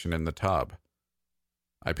position in the tub.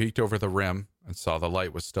 I peeked over the rim and saw the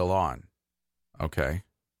light was still on. Okay,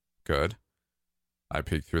 good. I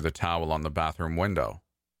peeked through the towel on the bathroom window.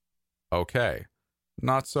 Okay,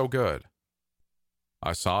 not so good.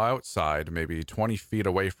 I saw outside, maybe 20 feet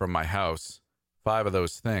away from my house, 5 of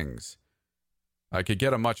those things. I could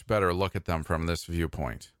get a much better look at them from this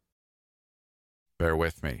viewpoint. Bear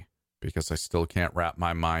with me, because I still can't wrap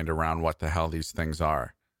my mind around what the hell these things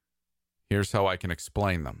are. Here's how I can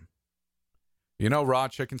explain them. You know raw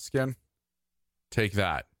chicken skin? Take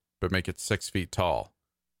that, but make it 6 feet tall.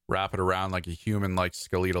 Wrap it around like a human-like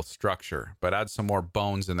skeletal structure, but add some more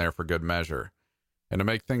bones in there for good measure, and to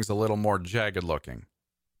make things a little more jagged looking.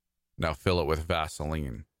 Now fill it with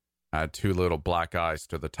Vaseline. Add 2 little black eyes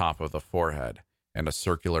to the top of the forehead, and a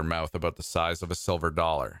circular mouth about the size of a silver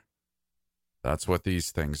dollar. That's what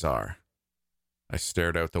these things are. I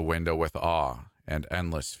stared out the window with awe and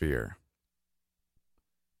endless fear.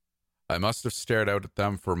 I must have stared out at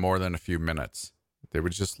them for more than a few minutes. They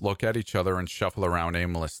would just look at each other and shuffle around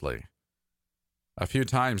aimlessly. A few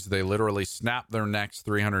times they literally snapped their necks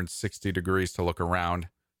 360 degrees to look around,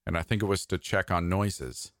 and I think it was to check on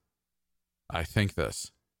noises. I think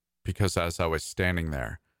this, because as I was standing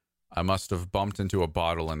there, I must have bumped into a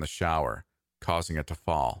bottle in the shower, causing it to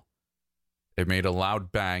fall. It made a loud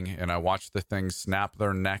bang, and I watched the things snap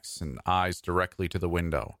their necks and eyes directly to the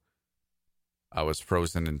window. I was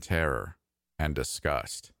frozen in terror and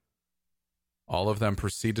disgust. All of them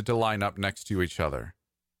proceeded to line up next to each other.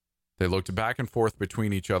 They looked back and forth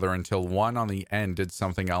between each other until one on the end did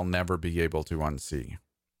something I'll never be able to unsee.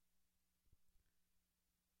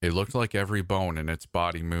 It looked like every bone in its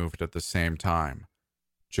body moved at the same time,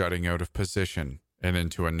 jutting out of position and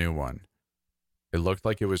into a new one. It looked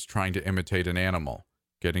like it was trying to imitate an animal,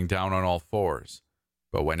 getting down on all fours,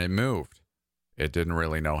 but when it moved, it didn't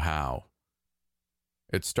really know how.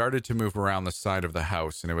 It started to move around the side of the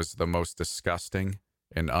house, and it was the most disgusting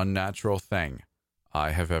and unnatural thing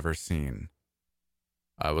I have ever seen.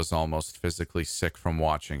 I was almost physically sick from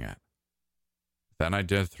watching it. Then I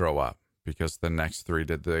did throw up, because the next 3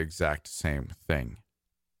 did the exact same thing.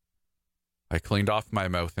 I cleaned off my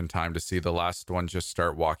mouth in time to see the last one just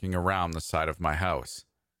start walking around the side of my house,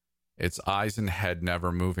 its eyes and head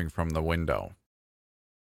never moving from the window.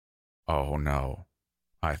 Oh no,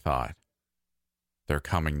 I thought. They're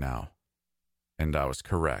coming now. And I was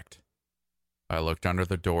correct. I looked under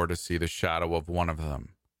the door to see the shadow of one of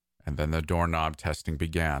them, and then the doorknob testing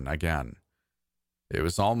began again. It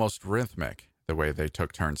was almost rhythmic, the way they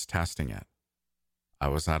took turns testing it. I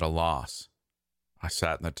was at a loss. I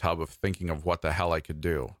sat in the tub of thinking of what the hell I could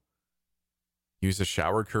do. Use a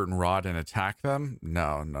shower curtain rod and attack them?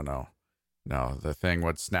 No, the thing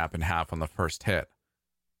would snap in half on the first hit.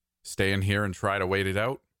 Stay in here and try to wait it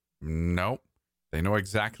out? Nope. They know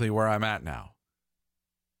exactly where I'm at now.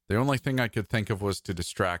 The only thing I could think of was to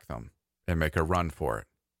distract them and make a run for it.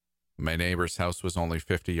 My neighbor's house was only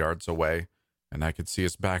 50 yards away, and I could see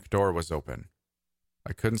his back door was open.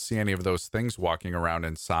 I couldn't see any of those things walking around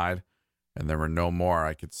inside, and there were no more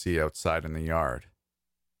I could see outside in the yard.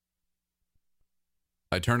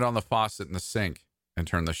 I turned on the faucet in the sink and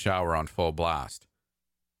turned the shower on full blast.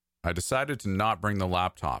 I decided to not bring the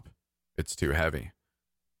laptop. It's too heavy.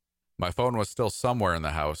 My phone was still somewhere in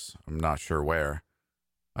the house, I'm not sure where.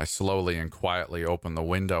 I slowly and quietly opened the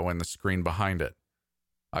window and the screen behind it.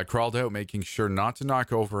 I crawled out, making sure not to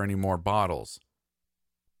knock over any more bottles.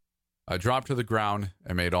 I dropped to the ground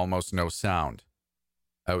and made almost no sound.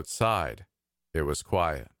 Outside, it was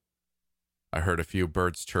quiet. I heard a few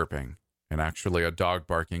birds chirping, and actually a dog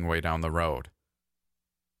barking way down the road.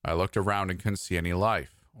 I looked around and couldn't see any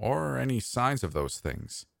life, or any signs of those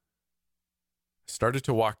things. I started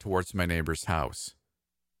to walk towards my neighbor's house.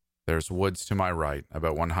 There's woods to my right,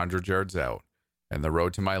 about 100 yards out, and the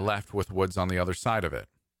road to my left with woods on the other side of it.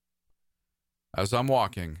 As I'm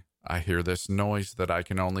walking, I hear this noise that I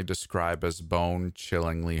can only describe as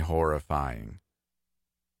bone-chillingly horrifying.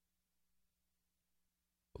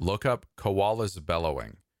 Look up koalas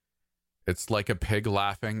bellowing. It's like a pig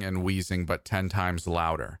laughing and wheezing, but 10 times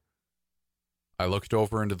louder. I looked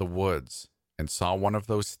over into the woods and saw one of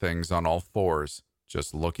those things on all fours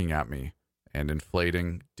just looking at me and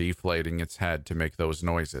inflating, deflating its head to make those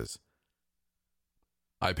noises.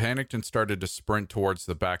 I panicked and started to sprint towards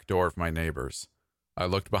the back door of my neighbors. I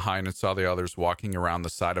looked behind and saw the others walking around the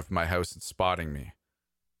side of my house and spotting me.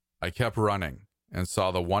 I kept running and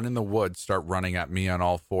saw the one in the woods start running at me on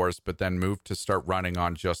all fours, but then moved to start running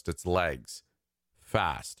on just its legs.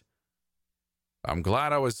 Fast. I'm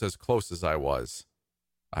glad I was as close as I was.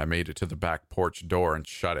 I made it to the back porch door and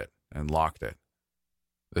shut it and locked it.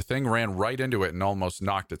 The thing ran right into it and almost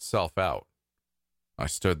knocked itself out. I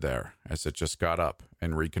stood there as it just got up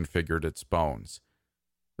and reconfigured its bones,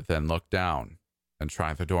 but then looked down and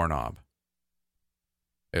tried the doorknob.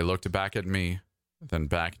 It looked back at me, then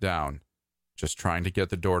back down, just trying to get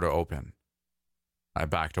the door to open. I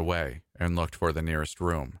backed away and looked for the nearest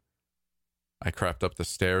room. I crept up the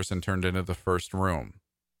stairs and turned into the first room.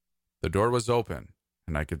 The door was open,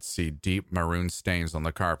 and I could see deep maroon stains on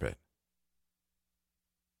the carpet.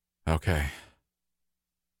 Okay,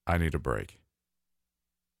 I need a break.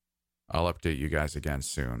 I'll update you guys again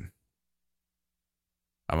soon.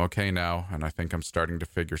 I'm okay now, and I think I'm starting to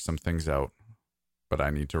figure some things out, but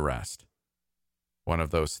I need to rest. One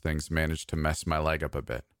of those things managed to mess my leg up a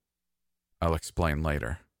bit. I'll explain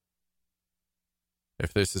later.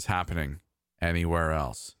 If this is happening anywhere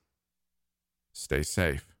else, stay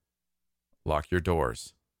safe. Lock your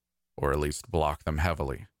doors, or at least block them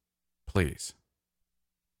heavily, please.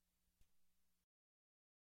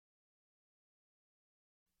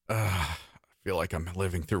 I feel like I'm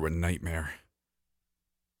living through a nightmare.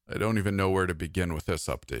 I don't even know where to begin with this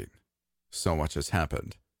update. So much has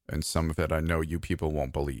happened, and some of it I know you people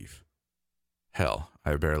won't believe. Hell,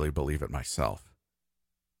 I barely believe it myself.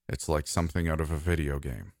 It's like something out of a video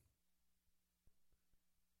game.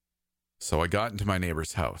 So I got into my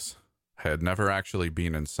neighbor's house. I had never actually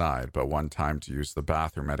been inside, but one time to use the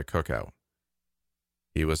bathroom at a cookout.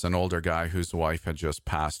 He was an older guy whose wife had just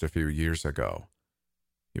passed a few years ago.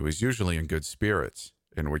 He was usually in good spirits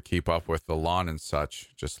and would keep up with the lawn and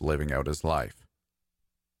such, just living out his life.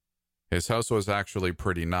 His house was actually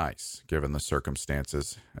pretty nice, given the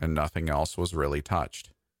circumstances, and nothing else was really touched.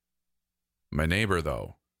 My neighbor,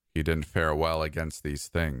 though, he didn't fare well against these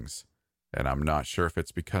things, and I'm not sure if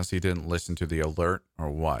it's because he didn't listen to the alert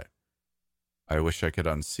or what. I wish I could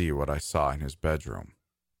unsee what I saw in his bedroom.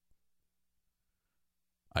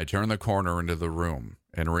 I turned the corner into the room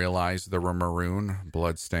and realized there were maroon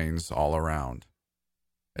bloodstains all around.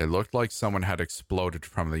 It looked like someone had exploded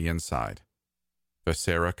from the inside.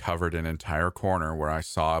 Viscera covered an entire corner where I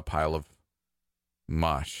saw a pile of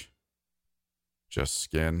mush. Just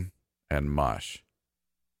skin and mush.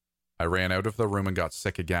 I ran out of the room and got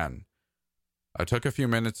sick again. I took a few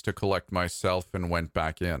minutes to collect myself and went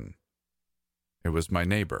back in. It was my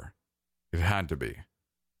neighbor. It had to be.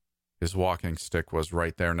 His walking stick was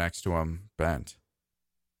right there next to him, bent.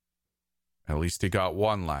 At least he got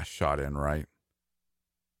one last shot in, right?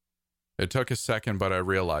 It took a second, but I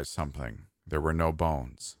realized something. There were no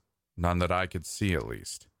bones. None that I could see, at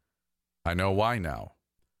least. I know why now,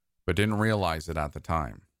 but didn't realize it at the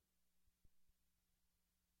time.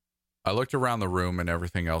 I looked around the room and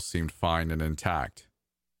everything else seemed fine and intact.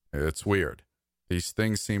 It's weird. These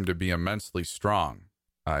things seem to be immensely strong,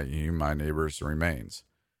 i.e. my neighbor's remains,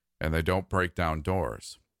 and they don't break down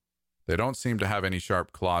doors. They don't seem to have any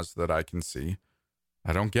sharp claws that I can see.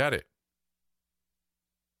 I don't get it.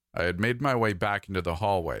 I had made my way back into the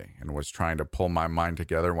hallway and was trying to pull my mind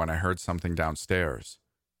together when I heard something downstairs.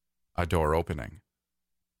 A door opening.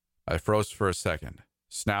 I froze for a second,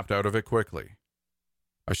 snapped out of it quickly.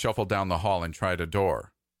 I shuffled down the hall and tried a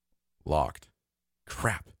door. Locked.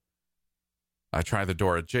 Crap. I tried the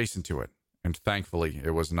door adjacent to it, and thankfully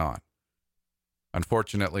it was not.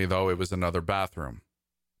 Unfortunately, though, it was another bathroom.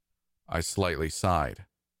 I slightly sighed,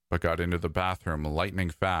 but got into the bathroom lightning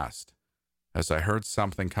fast as I heard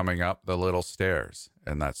something coming up the little stairs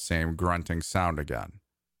and that same grunting sound again.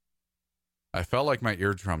 I felt like my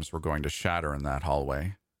eardrums were going to shatter in that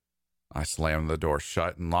hallway. I slammed the door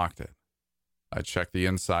shut and locked it. I checked the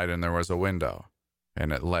inside and there was a window,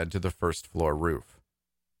 and it led to the first floor roof.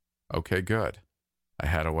 Okay, good. I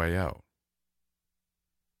had a way out.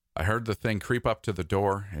 I heard the thing creep up to the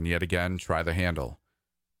door and yet again try the handle.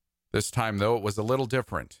 This time, though, it was a little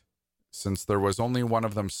different. Since there was only one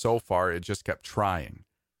of them so far, it just kept trying.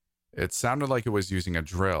 It sounded like it was using a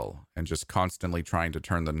drill and just constantly trying to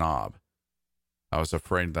turn the knob. I was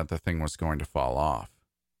afraid that the thing was going to fall off.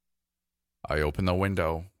 I opened the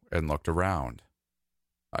window and looked around.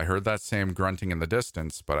 I heard that same grunting in the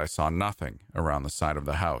distance, but I saw nothing around the side of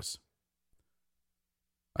the house.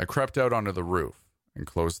 I crept out onto the roof and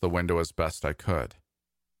closed the window as best I could.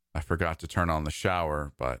 I forgot to turn on the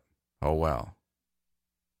shower, but oh well.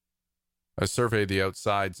 I surveyed the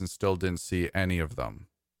outsides and still didn't see any of them.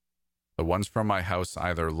 The ones from my house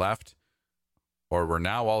either left or were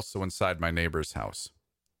now also inside my neighbor's house.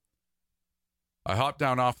 I hopped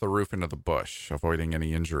down off the roof into the bush, avoiding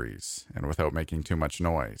any injuries and without making too much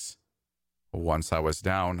noise. Once I was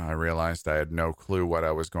down, I realized I had no clue what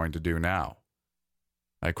I was going to do now.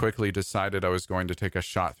 I quickly decided I was going to take a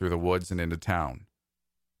shot through the woods and into town.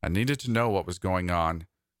 I needed to know what was going on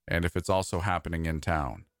and if it's also happening in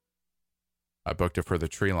town. I booked it for the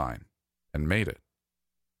tree line and made it.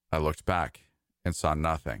 I looked back and saw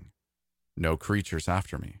nothing. No creatures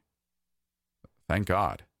after me. Thank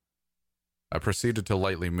God. I proceeded to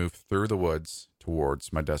lightly move through the woods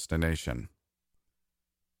towards my destination.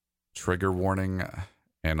 Trigger warning,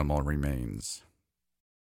 animal remains.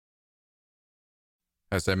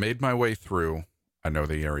 As I made my way through, I know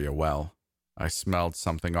the area well. I smelled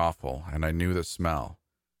something awful, and I knew the smell.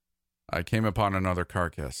 I came upon another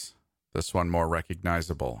carcass, this one more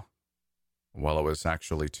recognizable. Well, it was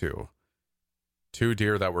actually two. Two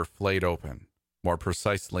deer that were flayed open, more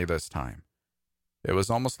precisely this time. It was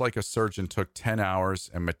almost like a surgeon took 10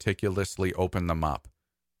 hours and meticulously opened them up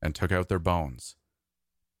and took out their bones.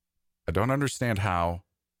 I don't understand how,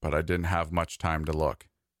 but I didn't have much time to look.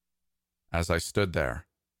 As I stood there,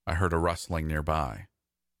 I heard a rustling nearby.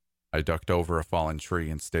 I ducked over a fallen tree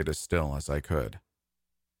and stayed as still as I could.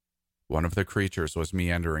 One of the creatures was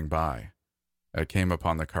meandering by. I came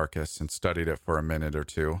upon the carcass and studied it for a minute or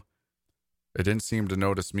two. It didn't seem to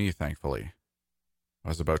notice me, thankfully. I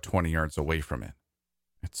was about 20 yards away from it.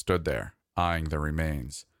 It stood there, eyeing the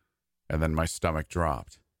remains, and then my stomach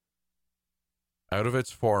dropped. Out of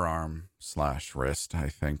its forearm/wrist, I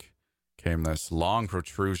think, came this long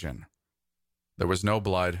protrusion. There was no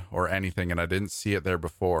blood or anything, and I didn't see it there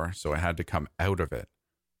before, so it had to come out of it.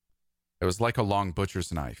 It was like a long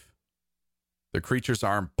butcher's knife. The creature's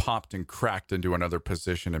arm popped and cracked into another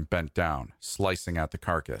position and bent down, slicing at the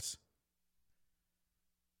carcass.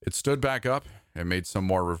 It stood back up and made some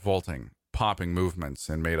more revolting, popping movements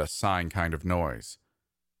and made a sighing kind of noise.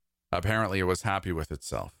 Apparently it was happy with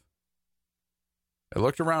itself. It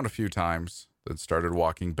looked around a few times, then started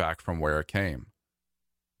walking back from where it came.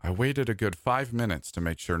 I waited a good 5 minutes to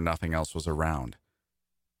make sure nothing else was around.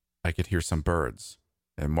 I could hear some birds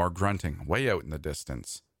and more grunting way out in the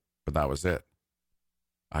distance, but that was it.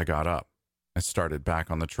 I got up and started back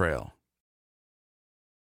on the trail.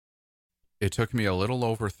 It took me a little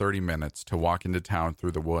over 30 minutes to walk into town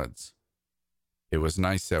through the woods. It was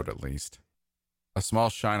nice out at least. A small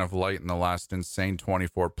shine of light in the last insane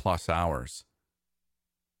 24+ hours.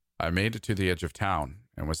 I made it to the edge of town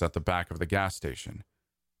and was at the back of the gas station.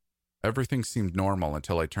 Everything seemed normal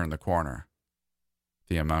until I turned the corner.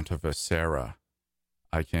 The amount of viscera,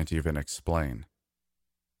 I can't even explain.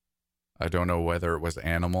 I don't know whether it was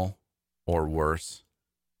animal or worse,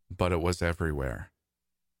 but it was everywhere.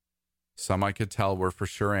 Some I could tell were for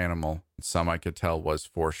sure animal, some I could tell was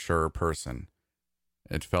for sure person.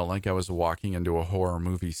 It felt like I was walking into a horror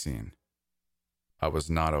movie scene. I was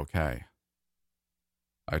not okay.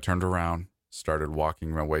 I turned around, started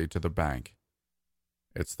walking my way to the bank.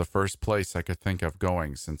 It's the first place I could think of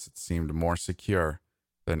going since it seemed more secure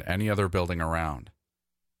than any other building around.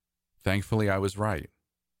 Thankfully, I was right.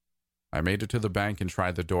 I made it to the bank and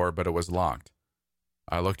tried the door, but it was locked.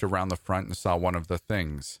 I looked around the front and saw one of the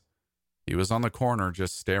things. He was on the corner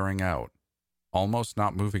just staring out, almost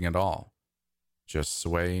not moving at all, just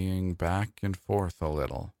swaying back and forth a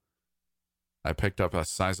little. I picked up a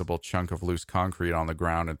sizable chunk of loose concrete on the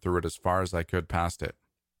ground and threw it as far as I could past it.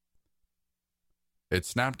 It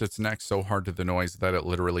snapped its neck so hard to the noise that it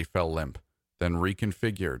literally fell limp, then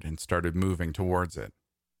reconfigured and started moving towards it.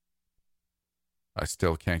 I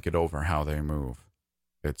still can't get over how they move.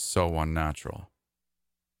 It's so unnatural.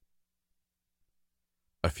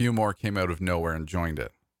 A few more came out of nowhere and joined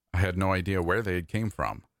it. I had no idea where they came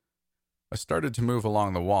from. I started to move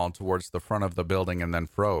along the wall towards the front of the building and then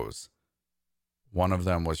froze. One of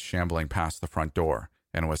them was shambling past the front door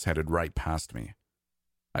and was headed right past me.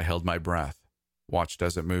 I held my breath, watched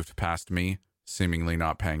as it moved past me, seemingly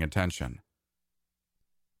not paying attention.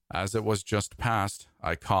 As it was just past,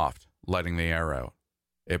 I coughed, letting the air out.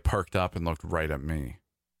 It perked up and looked right at me.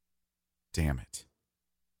 Damn it.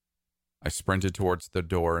 I sprinted towards the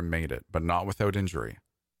door and made it, but not without injury.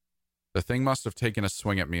 The thing must have taken a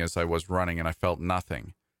swing at me as I was running, and I felt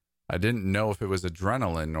nothing. I didn't know if it was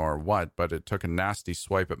adrenaline or what, but it took a nasty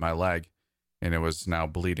swipe at my leg, and it was now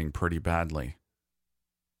bleeding pretty badly.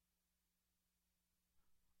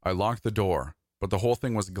 I locked the door, but the whole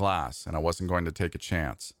thing was glass, and I wasn't going to take a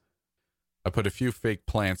chance. I put a few fake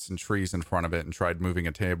plants and trees in front of it and tried moving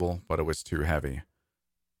a table, but it was too heavy.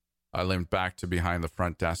 I limped back to behind the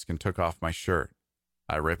front desk and took off my shirt.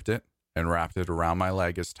 I ripped it and wrapped it around my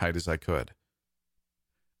leg as tight as I could.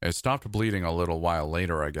 It stopped bleeding a little while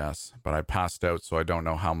later, I guess, but I passed out, so I don't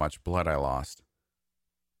know how much blood I lost.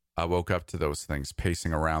 I woke up to those things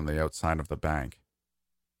pacing around the outside of the bank.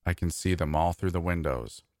 I can see them all through the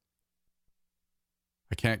windows.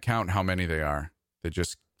 I can't count how many they are. They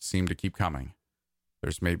just seem to keep coming.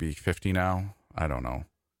 There's maybe 50 now. I don't know.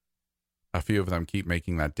 A few of them keep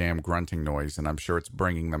making that damn grunting noise, and I'm sure it's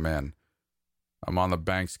bringing them in. I'm on the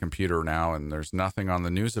bank's computer now, and there's nothing on the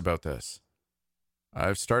news about this.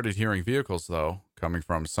 I've started hearing vehicles, though, coming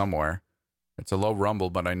from somewhere. It's a low rumble,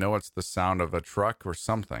 but I know it's the sound of a truck or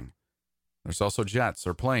something. There's also jets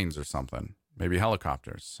or planes or something. Maybe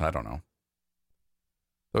helicopters. I don't know.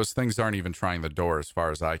 Those things aren't even trying the door as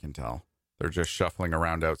far as I can tell. They're just shuffling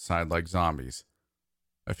around outside like zombies.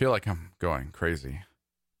 I feel like I'm going crazy.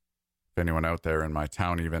 If anyone out there in my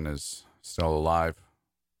town even is still alive,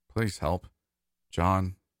 please help.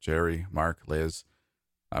 John, Jerry, Mark, Liz,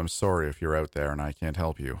 I'm sorry if you're out there and I can't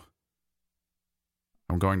help you.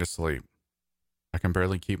 I'm going to sleep. I can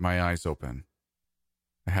barely keep my eyes open.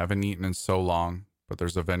 I haven't eaten in so long, but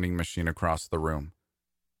there's a vending machine across the room.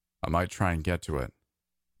 I might try and get to it,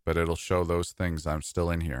 but it'll show those things I'm still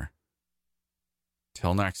in here.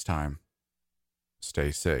 Till next time,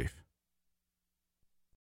 stay safe.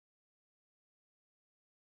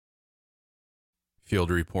 Field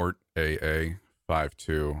Report AA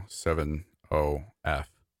 5270F.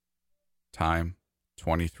 Time,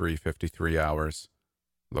 23:53 hours.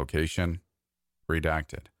 Location,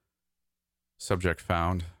 redacted. Subject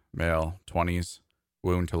found, male, 20s,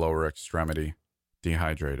 wound to lower extremity,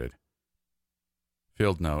 dehydrated.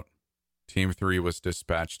 Field note, Team 3 was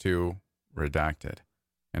dispatched to, redacted,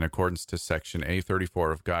 in accordance to Section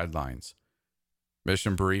A34 of Guidelines.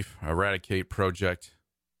 Mission brief, eradicate project,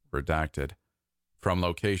 redacted, from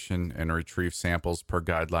location and retrieve samples per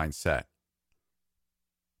guideline set.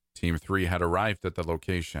 Team 3 had arrived at the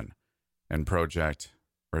location, and project,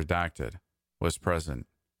 redacted, was present.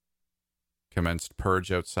 Commenced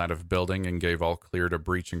purge outside of building and gave all clear to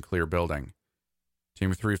breach and clear building.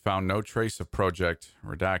 Team 3 found no trace of project,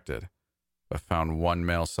 redacted, but found one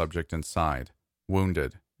male subject inside,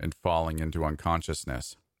 wounded and falling into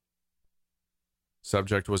unconsciousness.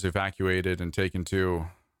 Subject was evacuated and taken to,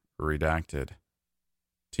 redacted.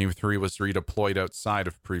 Team 3 was redeployed outside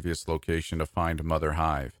of previous location to find Mother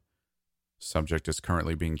Hive. Subject is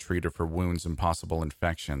currently being treated for wounds and possible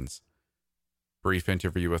infections. Brief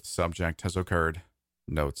interview with subject has occurred.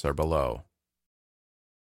 Notes are below.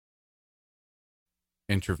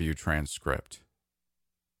 Interview transcript.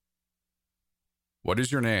 What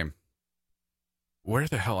is your name? Where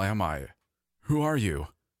the hell am I? Who are you?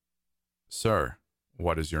 Sir,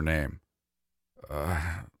 what is your name?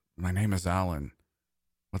 My name is Alan.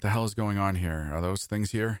 What the hell is going on here? Are those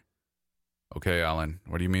things here? Okay, Alan,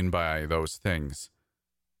 what do you mean by those things?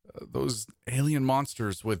 Those alien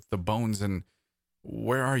monsters with the bones and...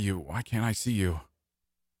 Where are you? Why can't I see you?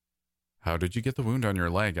 How did you get the wound on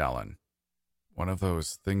your leg, Alan? One of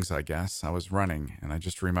those things, I guess. I was running, and I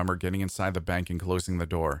just remember getting inside the bank and closing the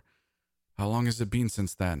door. How long has it been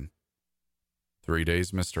since then? 3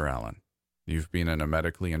 days, Mr. Allen. You've been in a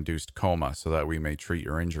medically induced coma so that we may treat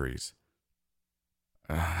your injuries.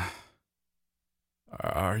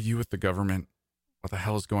 Are you with the government? What the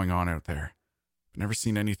hell is going on out there? I've never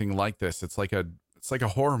seen anything like this. It's like a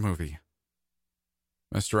horror movie.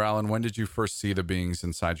 Mr. Allen, when did you first see the beings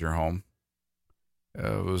inside your home?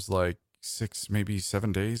 It was like 6, maybe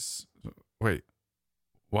 7 days. Wait,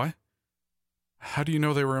 what? How do you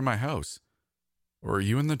know they were in my house? Were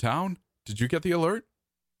you in the town? Did you get the alert?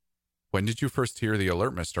 When did you first hear the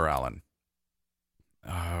alert, Mr. Allen?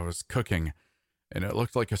 I was cooking, and it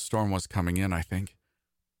looked like a storm was coming in, I think.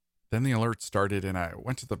 Then the alert started, and I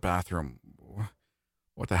went to the bathroom.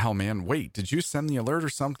 What the hell, man? Wait, did you send the alert or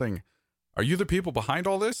something? Are you the people behind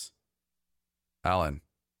all this? Alan,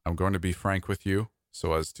 I'm going to be frank with you,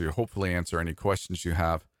 so as to hopefully answer any questions you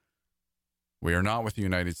have. We are not with the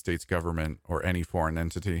United States government or any foreign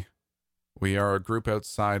entity. We are a group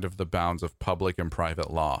outside of the bounds of public and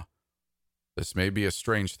private law. This may be a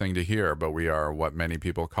strange thing to hear, but we are what many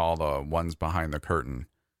people call the ones behind the curtain.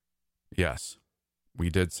 Yes, we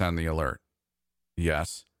did send the alert.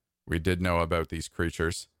 Yes, we did know about these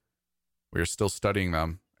creatures. We are still studying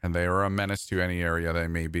them, and they are a menace to any area they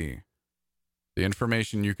may be. The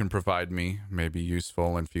information you can provide me may be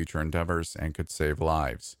useful in future endeavors and could save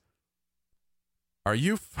lives. Are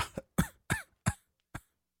you...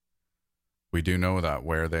 We do know that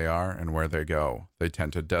where they are and where they go, they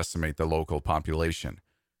tend to decimate the local population,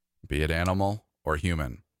 be it animal or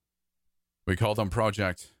human. We call them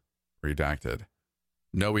Project Redacted.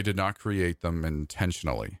 No, we did not create them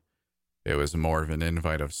intentionally. It was more of an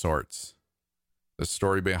invite of sorts. The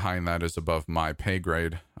story behind that is above my pay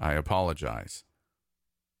grade. I apologize.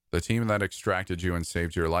 The team that extracted you and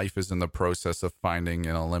saved your life is in the process of finding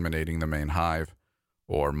and eliminating the main hive,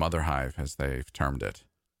 or mother hive as they've termed it.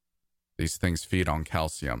 These things feed on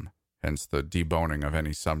calcium, hence the deboning of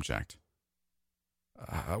any subject.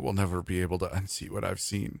 I will never be able to unsee what I've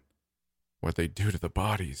seen, what they do to the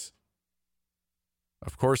bodies.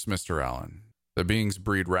 Of course, Mr. Allen. The beings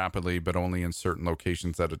breed rapidly, but only in certain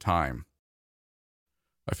locations at a time.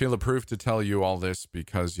 I feel approved to tell you all this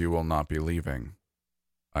because you will not be leaving.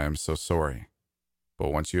 I am so sorry.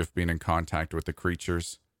 But once you have been in contact with the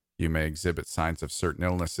creatures, you may exhibit signs of certain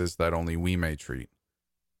illnesses that only we may treat.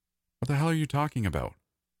 What the hell are you talking about?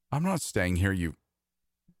 I'm not staying here, you...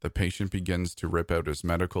 The patient begins to rip out his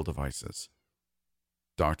medical devices.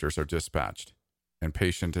 Doctors are dispatched, and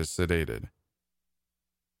patient is sedated.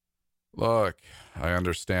 Look, I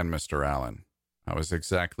understand, Mr. Allen. I was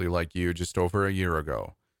exactly like you just over a year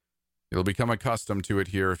ago. You'll become accustomed to it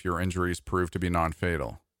here if your injuries prove to be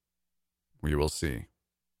non-fatal. We will see.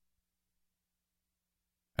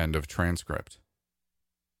 End of transcript.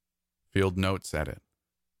 Field notes edit.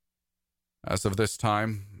 As of this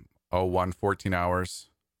time, 01:14 hours,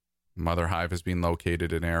 Mother Hive has been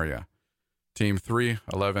located in area. Team 3,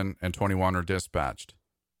 11, and 21 are dispatched.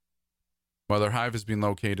 Mother Hive has been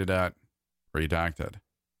located at Redacted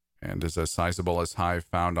and is as sizable as hive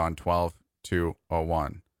found on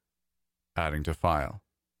 12-2-01. Adding to file.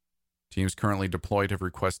 Teams currently deployed have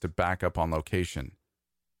requested backup on location,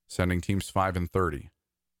 sending teams 5 and 30.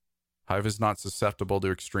 Hive is not susceptible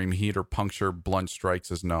to extreme heat or puncture blunt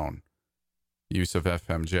strikes as known. Use of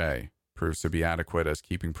FMJ proves to be adequate as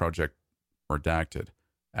keeping Project Redacted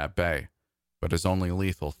at bay, but is only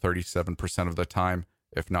lethal 37% of the time,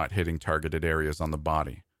 if not hitting targeted areas on the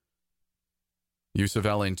body. Use of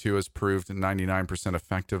LN2 has proved 99%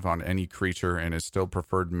 effective on any creature and is still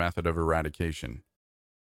preferred method of eradication.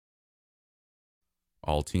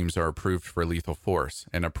 All teams are approved for lethal force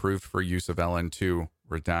and approved for use of LN2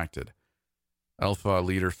 Redacted. Alpha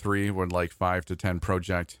Leader 3 would like 5 to 10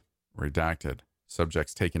 Project Redacted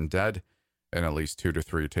subjects taken dead and at least 2 to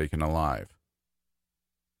 3 taken alive.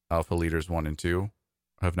 Alpha Leaders 1 and 2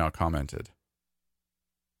 have now commented.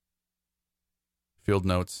 Field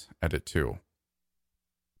notes, edit 2.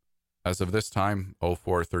 As of this time,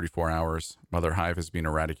 04:34 hours, Mother Hive has been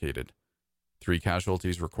eradicated. 3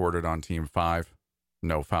 casualties recorded on Team 5,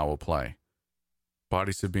 no foul play.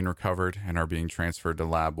 Bodies have been recovered and are being transferred to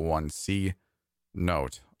Lab 1C.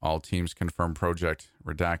 Note, all teams confirm Project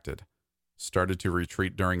Redacted. Started to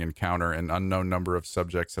retreat during encounter, an unknown number of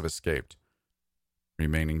subjects have escaped.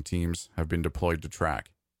 Remaining teams have been deployed to track.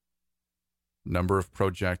 Number of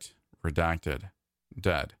Project Redacted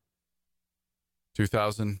dead.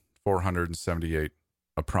 2,478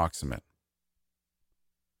 approximate.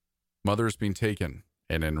 Mother has been taken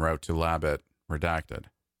and en route to lab at Redacted.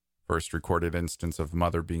 First recorded instance of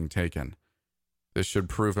mother being taken. This should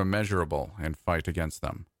prove immeasurable and fight against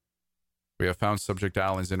them. We have found Subject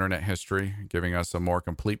Allen's internet history, giving us a more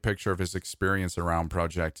complete picture of his experience around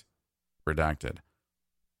Project Redacted.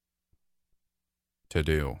 To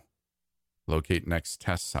do. Locate next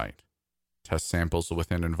test site. Test samples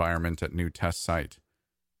within environment at new test site.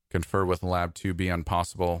 Confer with Lab 2B on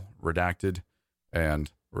possible Redacted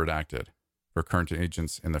and Redacted for current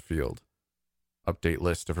agents in the field. Update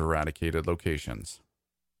list of eradicated locations.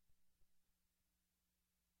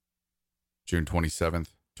 June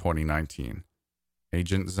 27th, 2019.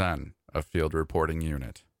 Agent Zen of Field Reporting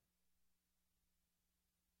Unit.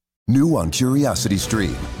 New on Curiosity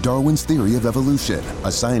Stream, Darwin's Theory of Evolution,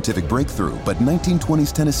 a scientific breakthrough, but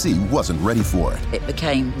 1920s Tennessee wasn't ready for it. It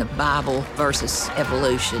became the Bible versus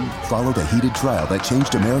evolution. Followed a heated trial that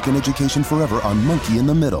changed American education forever on Monkey in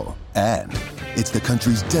the Middle. And it's the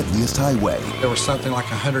country's deadliest highway. There was something like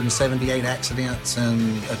 178 accidents in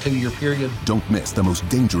a 2-year period. Don't miss the most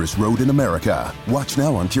dangerous road in America. Watch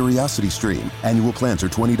now on Curiosity Stream. Annual plans are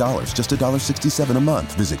 $20, just $1.67 a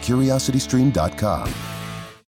month. Visit curiositystream.com.